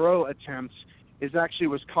Black Crow attempt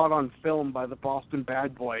was caught on film by the Boston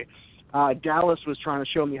Bad Boy. Dallas was trying to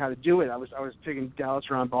show me how to do it. I was taking Dallas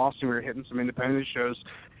around Boston. We were hitting some independent shows,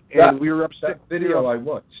 and we were upstairs. That video I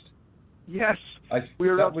watched. Yes, that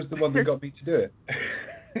was the one that got me to do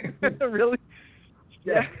it. Really?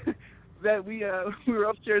 Yeah. That we were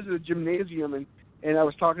upstairs in the gymnasium, and I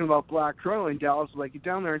was talking about Black Crow, and Dallas was like, "Get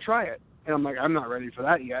down there and try it." And I'm like, "I'm not ready for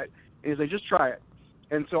that yet." And he's like, "Just try it."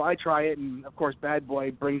 And so I try it, and of course, Bad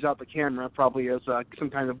Boy brings out the camera, probably as some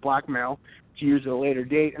kind of blackmail to use at a later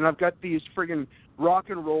date. And I've got these friggin' rock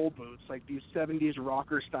and roll boots, like these 70s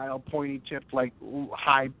rocker style, pointy tipped, like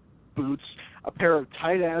high boots, a pair of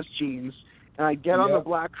tight ass jeans, and I get on the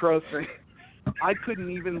Black Crow thing. I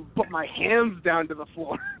couldn't even put my hands down to the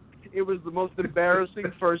floor. It was the most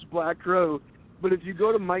embarrassing first Black Crow. But if you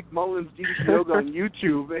go to Mike Mullins DDP Yoga on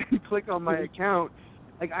YouTube and click on my account,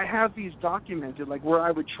 like I have these documented, like where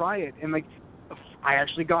I would try it, and like I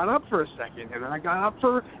actually got up for a second, and then I got up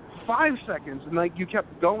for 5 seconds, and like you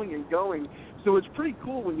kept going and going. So it's pretty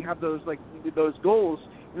cool when you have those goals,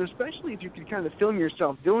 and especially if you can kind of film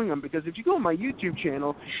yourself doing them. Because if you go on my YouTube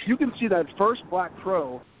channel, you can see that first Black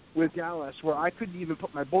Crow with Dallas, where I couldn't even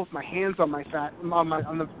put both my hands on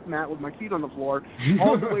the mat with my feet on the floor,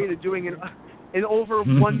 all the way to doing an over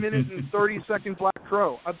 1 minute and 30-second Black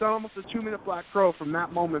Crow. I've done almost a 2-minute Black Crow from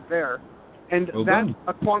that moment there, and that's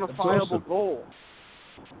a quantifiable goal.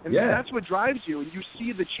 And that's what drives you, and you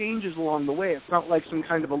see the changes along the way. It's not like some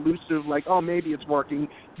kind of elusive, like, oh, maybe it's working.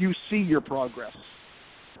 You see your progress.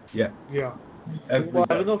 Yeah. Well,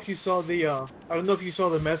 I don't know if you saw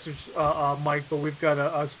the message, Mike, but we've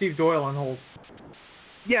got Steve Doyle on hold.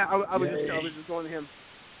 Yeah, I was just going to him.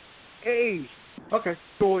 Hey, okay,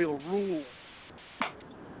 Doyle rule.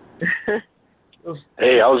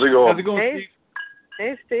 Hey, how's it going? How's it going, Steve?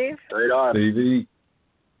 Hey, Steve. Right on. Stevie.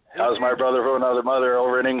 How's my brother from another mother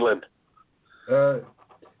over in England?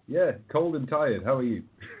 Yeah, cold and tired. How are you?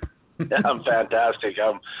 I'm fantastic.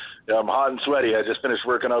 I'm hot and sweaty. I just finished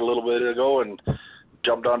working out a little bit ago and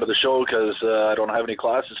jumped onto the show because I don't have any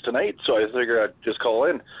classes tonight, so I figured I'd just call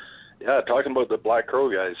in. Yeah, talking about the Black Crow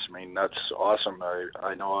guys, I mean, that's awesome.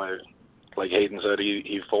 I know, like Hayden said,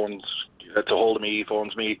 he gets a hold of me, he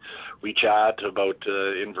phones me, we chat about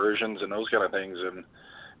inversions and those kind of things, and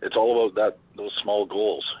it's all about those small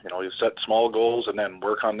goals. You set small goals and then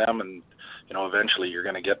work on them, and eventually you're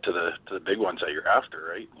going to get to the big ones that you're after,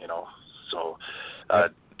 right? So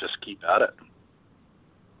just keep at it.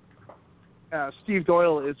 Steve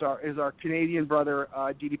Doyle is our Canadian brother,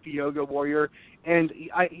 DDP Yoga warrior, and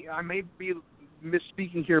I may be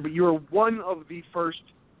misspeaking here, but you are one of the first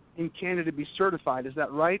in Canada to be certified. Is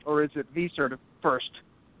that right, or is it the first?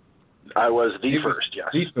 I was the first, yes.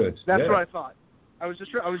 The first. That's what I thought. I was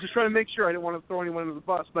just trying to make sure. I didn't want to throw anyone under the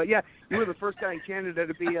bus, but yeah, you were the first guy in Canada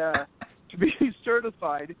to be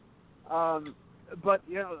certified. but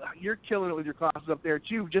you're killing it with your classes up there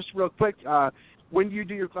too. Just real quick, when do you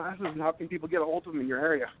do your classes, and how can people get a hold of them in your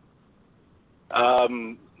area?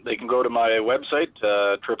 They can go to my website,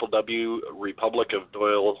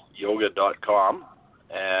 www.republicofdoyleyoga.com,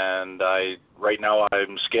 and right now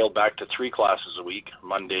I'm scaled back to 3 classes a week,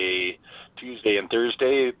 Monday, Tuesday, and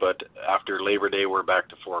Thursday, but after Labor Day we're back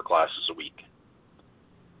to 4 classes a week,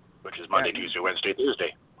 which is Monday, Tuesday, Wednesday,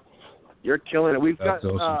 Thursday. You're killing it. We've got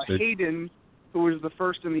awesome, Hayden, who was the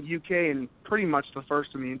first in the UK and pretty much the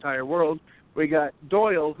first in the entire world. We got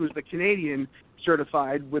Doyle, who's the Canadian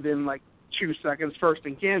certified within like 2 seconds, first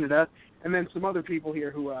in Canada, and then some other people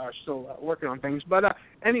here who are still working on things. But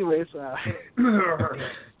anyways,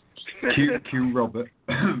 Q Robert,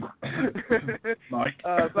 Mike.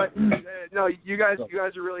 But no, you guys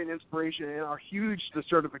are really an inspiration and are huge to the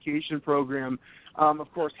certification program.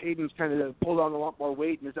 Of course, Hayden's kind of pulled on a lot more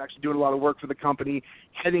weight and is actually doing a lot of work for the company,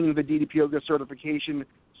 heading the DDPYOGA certification.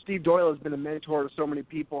 Steve Doyle has been a mentor to so many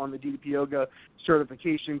people on the DDPYOGA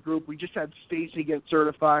certification group. We just had Stacy get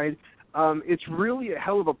certified. It's really a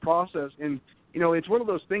hell of a process, and it's one of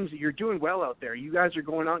those things that you're doing well out there. You guys are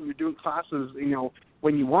going out and you're doing classes,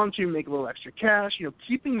 when you want to, make a little extra cash,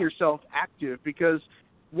 keeping yourself active, because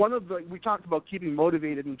we talked about keeping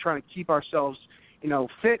motivated and trying to keep ourselves,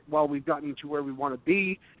 fit while we've gotten to where we want to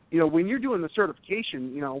be. When you're doing the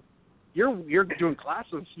certification, you're doing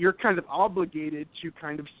classes, you're kind of obligated to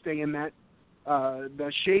kind of stay in that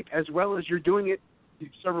the shape, as well as you're doing it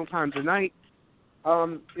several times a night.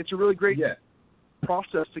 It's a really great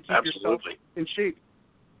process to keep yourself in shape.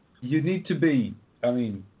 You need to be,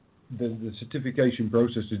 the certification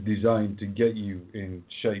process is designed to get you in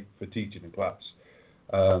shape for teaching a class.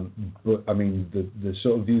 But, the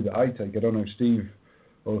sort of view that I take, I don't know if Steve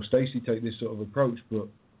or Stacy take this sort of approach, but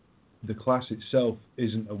the class itself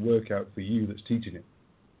isn't a workout for you that's teaching it.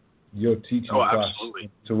 You're teaching the class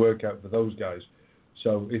to work out for those guys.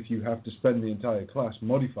 So if you have to spend the entire class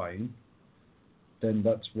modifying, then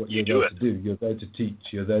that's what you're there to do. You're there to teach.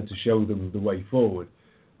 You're there to show them the way forward.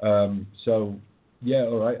 All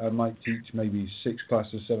right, I might teach maybe 6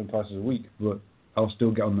 classes, 7 classes a week, but I'll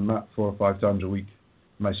still get on the mat 4 or 5 times a week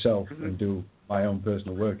myself and do my own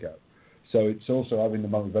personal workout. So it's also having the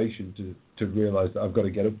motivation to realize that I've got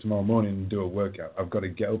to get up tomorrow morning and do a workout. I've got to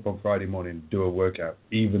get up on Friday morning and do a workout,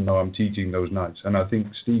 even though I'm teaching those nights. And I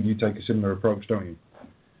think, Steve, you take a similar approach, don't you?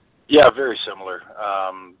 Yeah, very similar.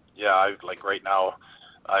 Right now,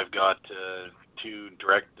 I've got 2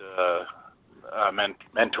 direct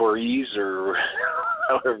mentorees, or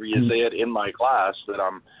however you say it, in my class that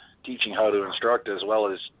I'm teaching how to instruct as well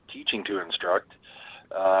as teaching to instruct.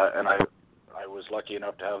 And I was lucky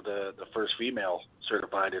enough to have the first female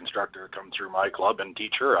certified instructor come through my club and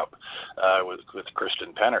teach her up with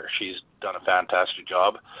Kristen Penner. She's done a fantastic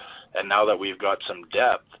job. And now that we've got some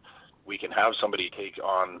depth, we can have somebody take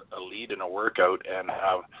on a lead in a workout and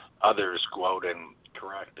have others go out and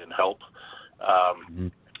correct and help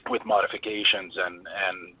with modifications and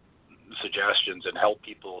suggestions, and help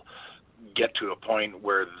people get to a point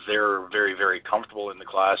where they're very, very comfortable in the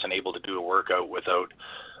class and able to do a workout without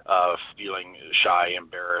feeling shy,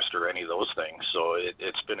 embarrassed, or any of those things. So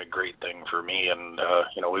it's been a great thing for me, and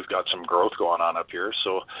we've got some growth going on up here,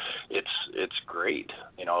 so it's great.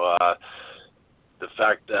 The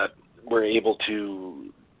fact that we're able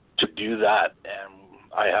to do that, and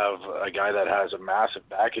I have a guy that has a massive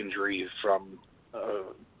back injury from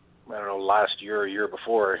last year or year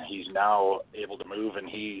before. He's now able to move, and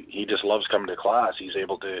he just loves coming to class. He's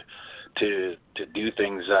able to do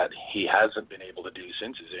things that he hasn't been able to do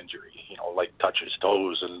since his injury, like touch his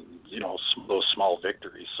toes and those small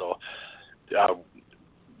victories. So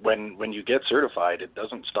when you get certified, it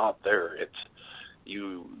doesn't stop there. It's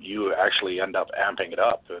you actually end up amping it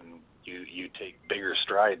up, and you take bigger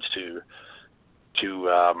strides to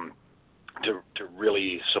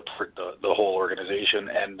really support the whole organization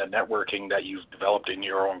and the networking that you've developed in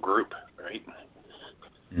your own group, right?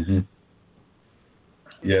 Mm-hmm.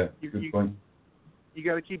 Yeah, good point. You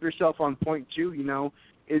got to keep yourself on point too.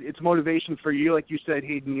 It's motivation for you, like you said,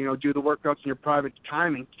 Hayden. Do the workouts in your private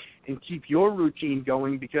time and keep your routine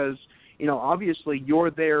going, because obviously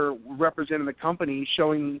you're there representing the company,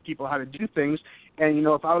 showing people how to do things. And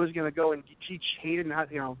if I was going to go and teach Hayden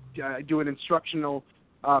how do an instructional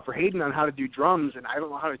for Hayden on how to do drums, and I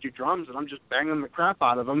don't know how to do drums, and I'm just banging the crap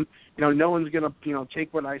out of him, no one's going to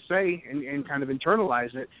take what I say and kind of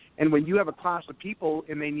internalize it. And when you have a class of people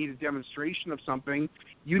and they need a demonstration of something,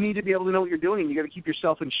 you need to be able to know what you're doing. You got to keep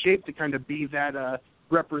yourself in shape to kind of be that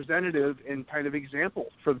representative and kind of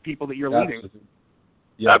example for the people that you're leading.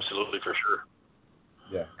 Yeah. Absolutely, for sure.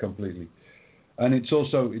 Yeah, completely. And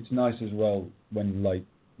it's nice as well when, like,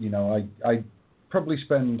 you know, I probably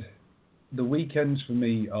spend, the weekends for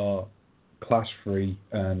me are class free,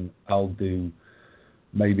 and I'll do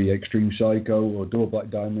maybe Extreme Psycho or Double Black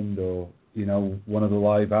Diamond or, you know, one of the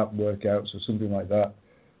live app workouts or something like that.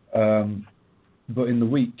 But in the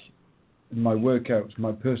week, my workouts,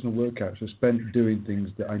 my personal workouts, are spent doing things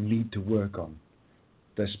that I need to work on.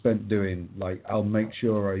 They're spent doing, like, I'll make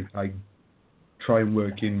sure I try and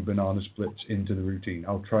work in banana splits into the routine.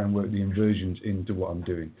 I'll try and work the inversions into what I'm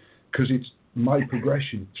doing, because it's my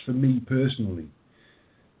progression. It's for me personally,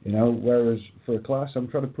 you know. Whereas for a class, I'm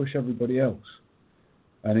trying to push everybody else.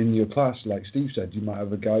 And in your class, like Steve said, you might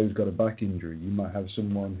have a guy who's got a back injury. You might have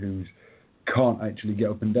someone who can't actually get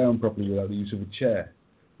up and down properly without the use of a chair.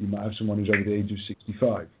 You might have someone who's over the age of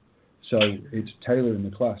 65. So it's tailoring the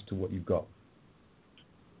class to what you've got.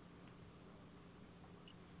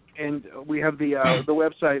 And we have the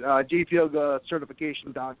website,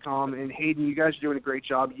 DDPYOGAcertification.com. And Hayden, you guys are doing a great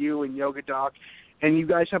job, you and Yoga Doc. And you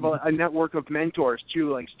guys have a network of mentors,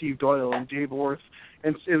 too, like Steve Doyle and Dave Orth.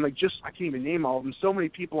 And like, just, I can't even name all of them. So many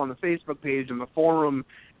people on the Facebook page and the forum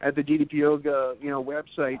at the DDP Yoga, you know,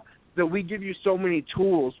 website, that we give you so many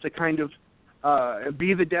tools to kind of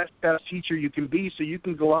be the best teacher you can be, so you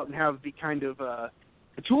can go out and have the kind of a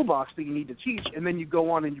toolbox that you need to teach, and then you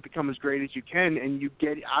go on and you become as great as you can, and you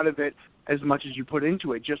get out of it as much as you put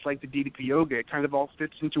into it, just like the DDP Yoga. It kind of all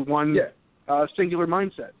fits into one singular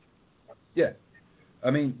mindset. Yeah.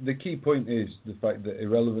 I mean, the key point is the fact that,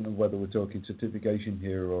 irrelevant of whether we're talking certification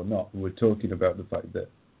here or not, we're talking about the fact that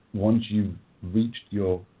once you've reached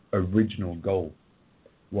your original goal,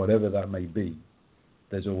 whatever that may be,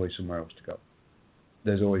 there's always somewhere else to go.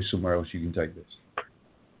 There's always somewhere else you can take this.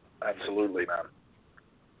 Absolutely, man.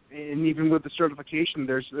 And even with the certification,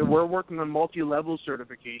 we're working on multi-level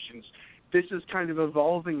certifications. This is kind of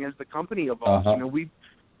evolving as the company evolves. You know,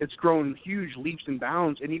 it's grown huge leaps and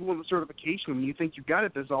bounds. And even with the certification, when you think you got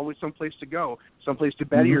it, there's always someplace to go, someplace to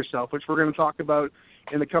better yourself, which we're going to talk about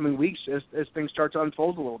in the coming weeks as things start to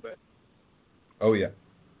unfold a little bit. Oh, yeah.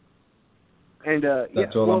 And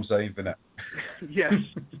that's all I'm saying for now. Yes.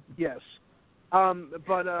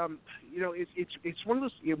 But you know, it's one of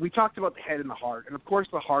those. You know, we talked about the head and the heart, and of course,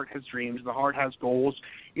 the heart has dreams. The heart has goals.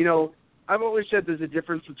 You know, I've always said there's a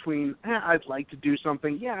difference between I'd like to do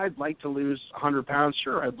something. Yeah, I'd like to lose 100 pounds.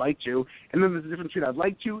 Sure, I'd like to. And then there's a difference between I'd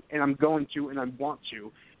like to and I'm going to and I want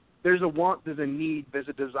to. There's a want, there's a need, there's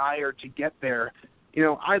a desire to get there. You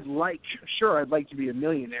know, I'd like to be a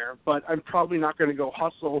millionaire, but I'm probably not going to go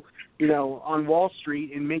hustle, you know, on Wall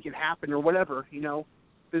Street and make it happen or whatever. You know,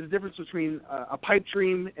 there's a difference between a pipe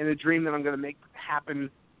dream and a dream that I'm going to make happen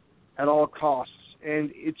at all costs.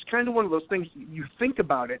 And it's kind of one of those things, you think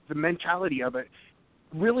about it, the mentality of it.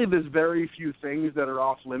 Really, there's very few things that are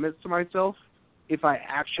off limits to myself if I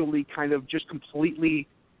actually kind of just completely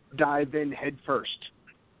dive in head first.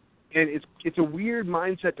 And it's a weird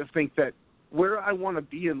mindset to think that where I want to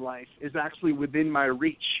be in life is actually within my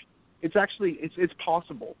reach. It's actually, it's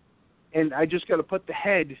possible. And I just got to put the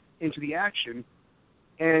head into the action.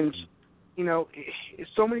 And, you know,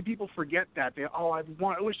 so many people forget that. I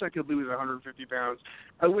wish I could lose 150 pounds.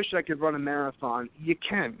 I wish I could run a marathon. You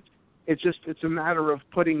can. It's a matter of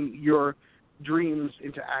putting your dreams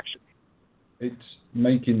into action. It's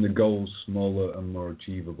making the goals smaller and more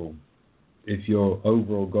achievable. If your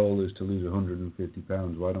overall goal is to lose 150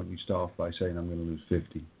 pounds, why don't you start off by saying, I'm going to lose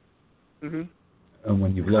 50? Mm-hmm. And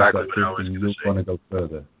when you've lost that 50, you want to go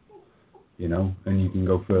further, you know, and you can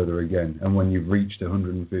go further again. And when you've reached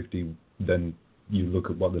 150, then you look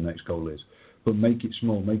at what the next goal is. But make it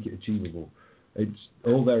small, make it achievable. It's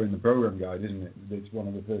all there in the program guide, isn't it? It's one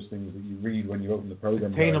of the first things that you read when you open the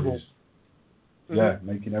program attainable. Guide. Is, yeah,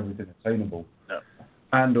 making everything attainable. Yeah.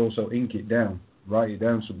 And also ink it down, write it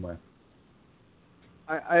down somewhere.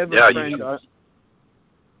 I have a friend.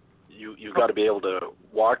 You've got to be able to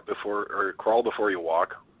walk before, or crawl before you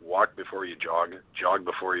walk before you jog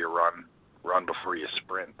before you run before you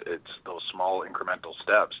sprint. It's those small incremental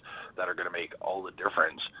steps that are going to make all the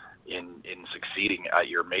difference in succeeding at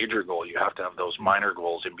your major goal. You have to have those minor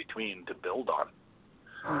goals in between to build on.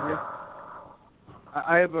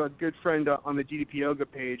 I have a good friend on the DDP Yoga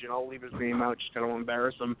page, and I'll leave his name out, just kind of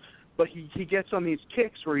embarrass him. But he gets on these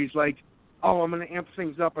kicks where he's like, oh, I'm going to amp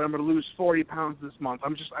things up and I'm going to lose 40 pounds this month.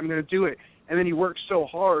 I'm going to do it. And then he works so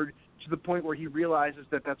hard to the point where he realizes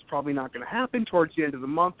that that's probably not going to happen towards the end of the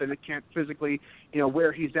month, and it can't physically, you know,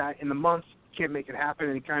 where he's at in the month, can't make it happen,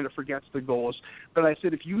 and he kind of forgets the goals. But I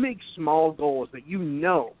said, if you make small goals that you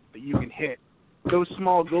know that you can hit, those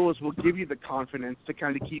small goals will give you the confidence to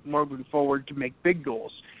kind of keep moving forward to make big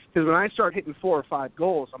goals. Because when I start hitting 4 or 5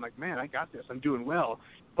 goals, I'm like, man, I got this. I'm doing well.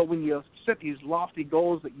 But when you set these lofty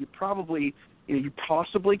goals that you probably, you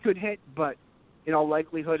possibly could hit, but in all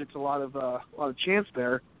likelihood, it's a lot of chance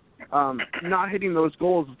there. Not hitting those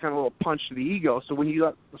goals is kind of a little punch to the ego. So when you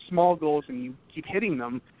got the small goals and you keep hitting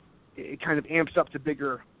them, it kind of amps up to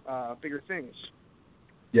bigger things.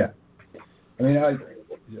 Yeah. I mean,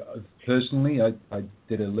 personally, I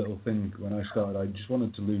did a little thing when I started. I just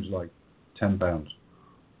wanted to lose like 10 pounds.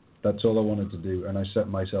 That's all I wanted to do, and I set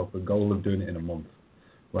myself a goal of doing it in a month.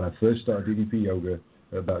 When I first started DDP Yoga,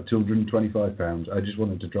 at about 225 pounds, I just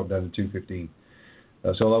wanted to drop down to 215.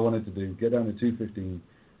 That's all I wanted to do, get down to 215,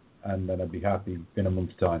 and then I'd be happy in a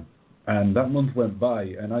month's time. And that month went by,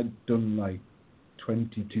 and I'd done like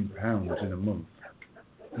 22 pounds in a month.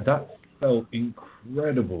 That felt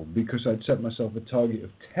incredible because I'd set myself a target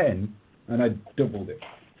of 10, and I'd doubled it.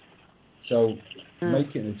 So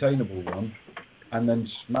make it an attainable one, and then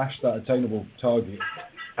smash that attainable target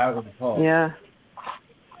out of the park. Yeah.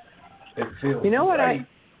 It feels You know what great.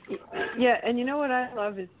 and you know what I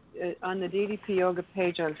love is on the DDP Yoga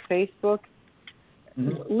page on Facebook,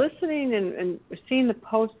 listening and seeing the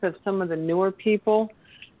posts of some of the newer people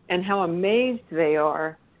and how amazed they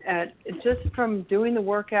are at just from doing the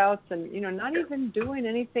workouts and, not even doing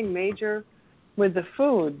anything major with the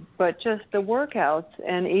food, but just the workouts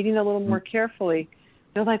and eating a little more carefully.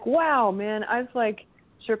 They're like, wow, man, I've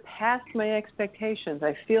surpassed my expectations.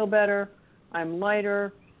 I feel better. I'm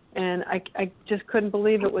lighter. And I just couldn't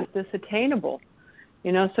believe it was this attainable.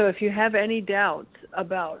 So if you have any doubts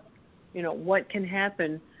about, what can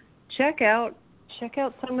happen, check out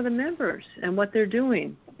some of the members and what they're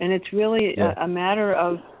doing. And it's really a matter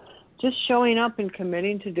of just showing up and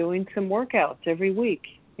committing to doing some workouts every week,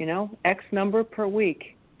 X number per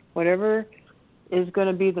week, whatever is going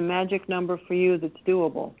to be the magic number for you that's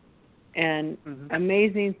doable. And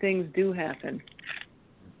amazing things do happen.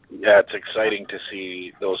 Yeah, it's exciting to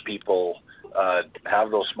see those people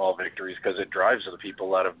have those small victories because it drives the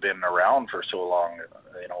people that have been around for so long,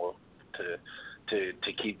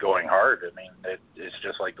 to keep going hard. I mean, it's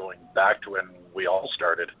just like going back to when we all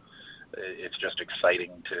started. It's just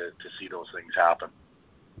exciting to see those things happen.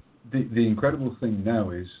 The incredible thing now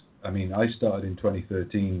is, I mean, I started in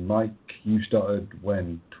 2013. Mike, you started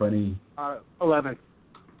when? 2011.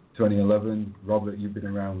 2011. Robert, you've been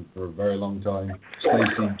around for a very long time.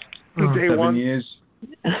 Stacey, Day 7 one. years.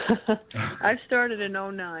 I started in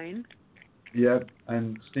 2009. Yeah,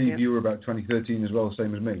 and Steve, you were about 2013 as well,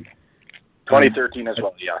 same as me. 2013 as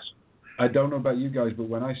well, yes. I don't know about you guys, but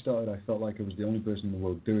when I started, I felt like I was the only person in the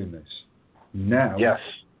world doing this. Now, yes,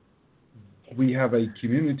 we have a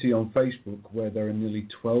community on Facebook where there are nearly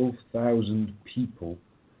 12,000 people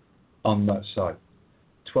on that site.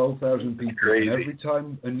 12,000 people. Crazy. And every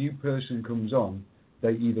time a new person comes on,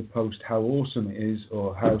 they either post how awesome it is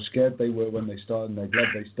or how scared they were when they started and they're glad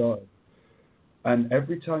they started. And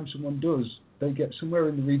every time someone does, they get somewhere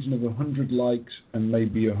in the region of 100 likes and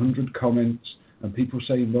maybe 100 comments and people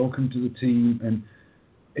saying welcome to the team, and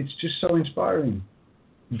it's just so inspiring.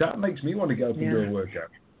 That makes me want to get up and do a workout.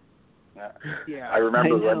 Yeah. I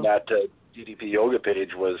remember when that DDP Yoga page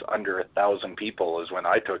was under 1,000 people is when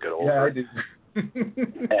I took it over. Yeah, I did.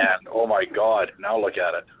 And oh my God, now look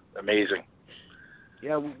at it. Amazing.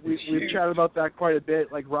 Yeah, we've chatted about that quite a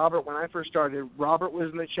bit. Like Robert, when I first started, Robert was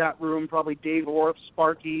in the chat room, probably Dave Orff,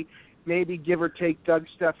 Sparky, maybe give or take Doug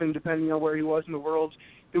Steffen, depending on where he was in the world.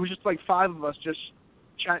 It was just like 5 of us just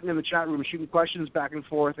chatting in the chat room, shooting questions back and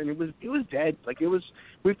forth, and it was dead.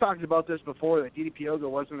 We've talked about this before, that DDP Yoga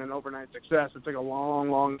wasn't an overnight success. It took a long,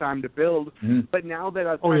 long time to build. But now that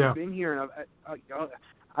I've kind of been here and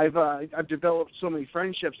I've developed so many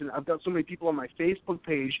friendships, and I've got so many people on my Facebook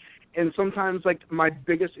page, and sometimes my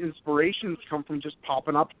biggest inspirations come from just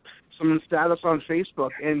popping up someone's status on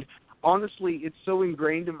Facebook. And honestly, it's so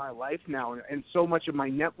ingrained in my life now, and so much of my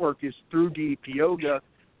network is through DDP Yoga.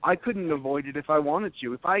 I couldn't avoid it if I wanted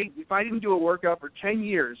to. If I didn't do a workout for 10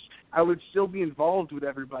 years, I would still be involved with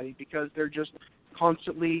everybody because they're just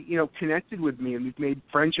constantly, connected with me, and we've made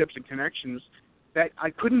friendships and connections that I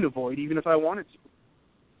couldn't avoid even if I wanted to.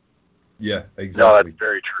 Yeah, exactly. No, that's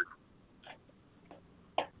very true.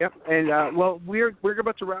 Yep, and we're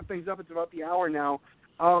about to wrap things up. It's about the hour now,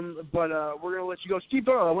 but we're going to let you go. Steve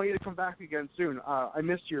Doyle, I want you to come back again soon. I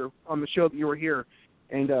missed you on the show that you were here,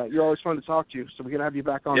 and you're always fun to talk to, so we're going to have you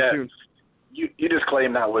back on soon. You just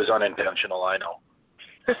claimed that was unintentional, I know.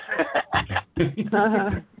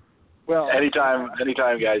 Well, anytime,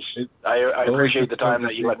 guys. I appreciate the time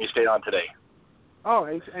that you let me stay on today. Oh,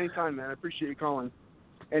 anytime, man. I appreciate you calling.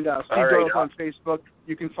 And Steve Doyle's on Facebook.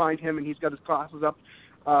 You can find him, and he's got his classes up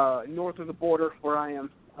north of the border where I am.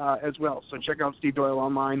 as well. So check out Steve Doyle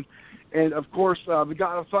online. And, of course, the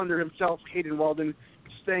God of Thunder himself, Hayden Weldon,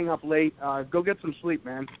 staying up late. Go get some sleep,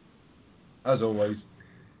 man. As always.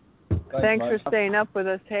 Thanks for staying up with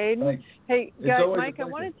us, Hayden. Thanks. Hey, guys, Mike,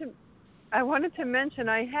 I wanted to mention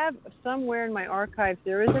I have somewhere in my archives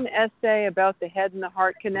there is an essay about the head and the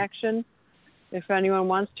heart connection. If anyone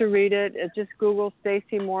wants to read it, just Google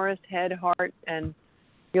Stacey Morris head heart and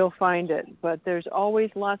you'll find it. But there's always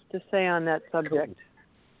lots to say on that subject.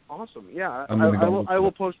 Awesome. Yeah, I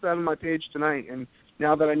will post that on my page tonight. And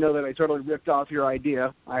now that I know that I totally ripped off your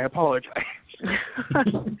idea, I apologize.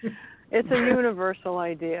 It's a universal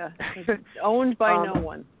idea. It's owned by no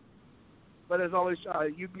one. But as always,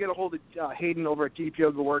 you can get a hold of Hayden over at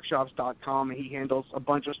DDPYOGAworkshops.com. He handles a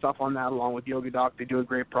bunch of stuff on that along with Yoga Doc. They do a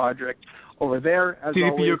great project over there. As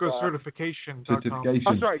DDPYOGA certification.com.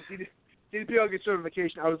 I'm sorry, DDP Yoga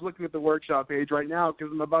certification. I was looking at the workshop page right now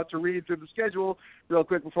because I'm about to read through the schedule real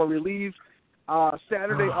quick before we leave.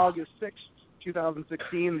 Saturday, August 6th,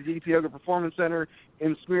 2016, the DDP Yoga Performance Center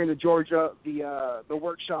in Smyrna, Georgia. The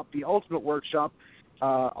workshop, the Ultimate Workshop.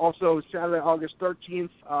 Also, Saturday, August 13th,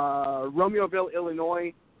 Romeoville,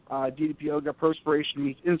 Illinois, DDP Yoga Perspiration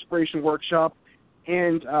Meets Inspiration Workshop.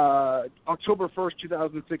 And October 1st,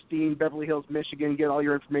 2016, Beverly Hills, Michigan. Get all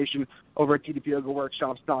your information over at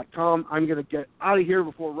DDPYOGAworkshops.com. I'm going to get out of here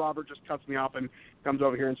before Robert just cuts me off and comes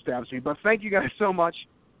over here and stabs me. But thank you guys so much.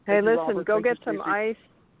 Hey, listen, go get some ice.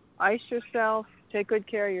 Ice yourself. Take good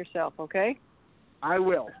care of yourself, okay? I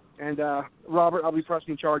will. And, Robert, I'll be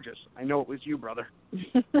pressing charges. I know it was you, brother.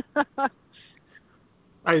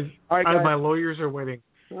 My lawyers are waiting.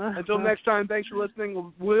 Until next time, thanks for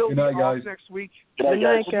listening. We'll Good night, be off guys. next week. Good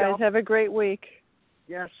night, guys. Have a great week.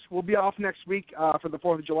 Yes, we'll be off next week for the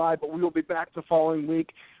 4th of July, but we will be back the following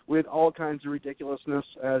week with all kinds of ridiculousness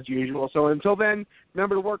as usual. So until then,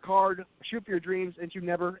 remember to work hard, shoot for your dreams, and to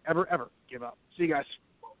never, ever, ever give up. See you guys.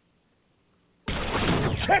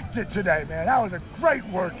 Kicked it today, man. That was a great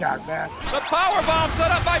workout, man. The power bomb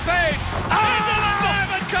set up by Page. Into the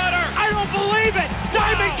Diamond Cutter. I don't believe it.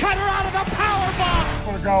 Diamond Cutter out of the power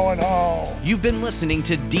bomb. We're going home. You've been listening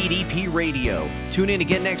to DDP Radio. Tune in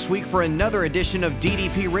again next week for another edition of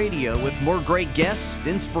DDP Radio with more great guests,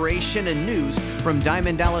 inspiration, and news from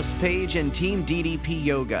Diamond Dallas Page and Team DDP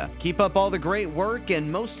Yoga. Keep up all the great work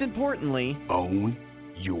and, most importantly, own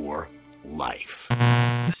your life.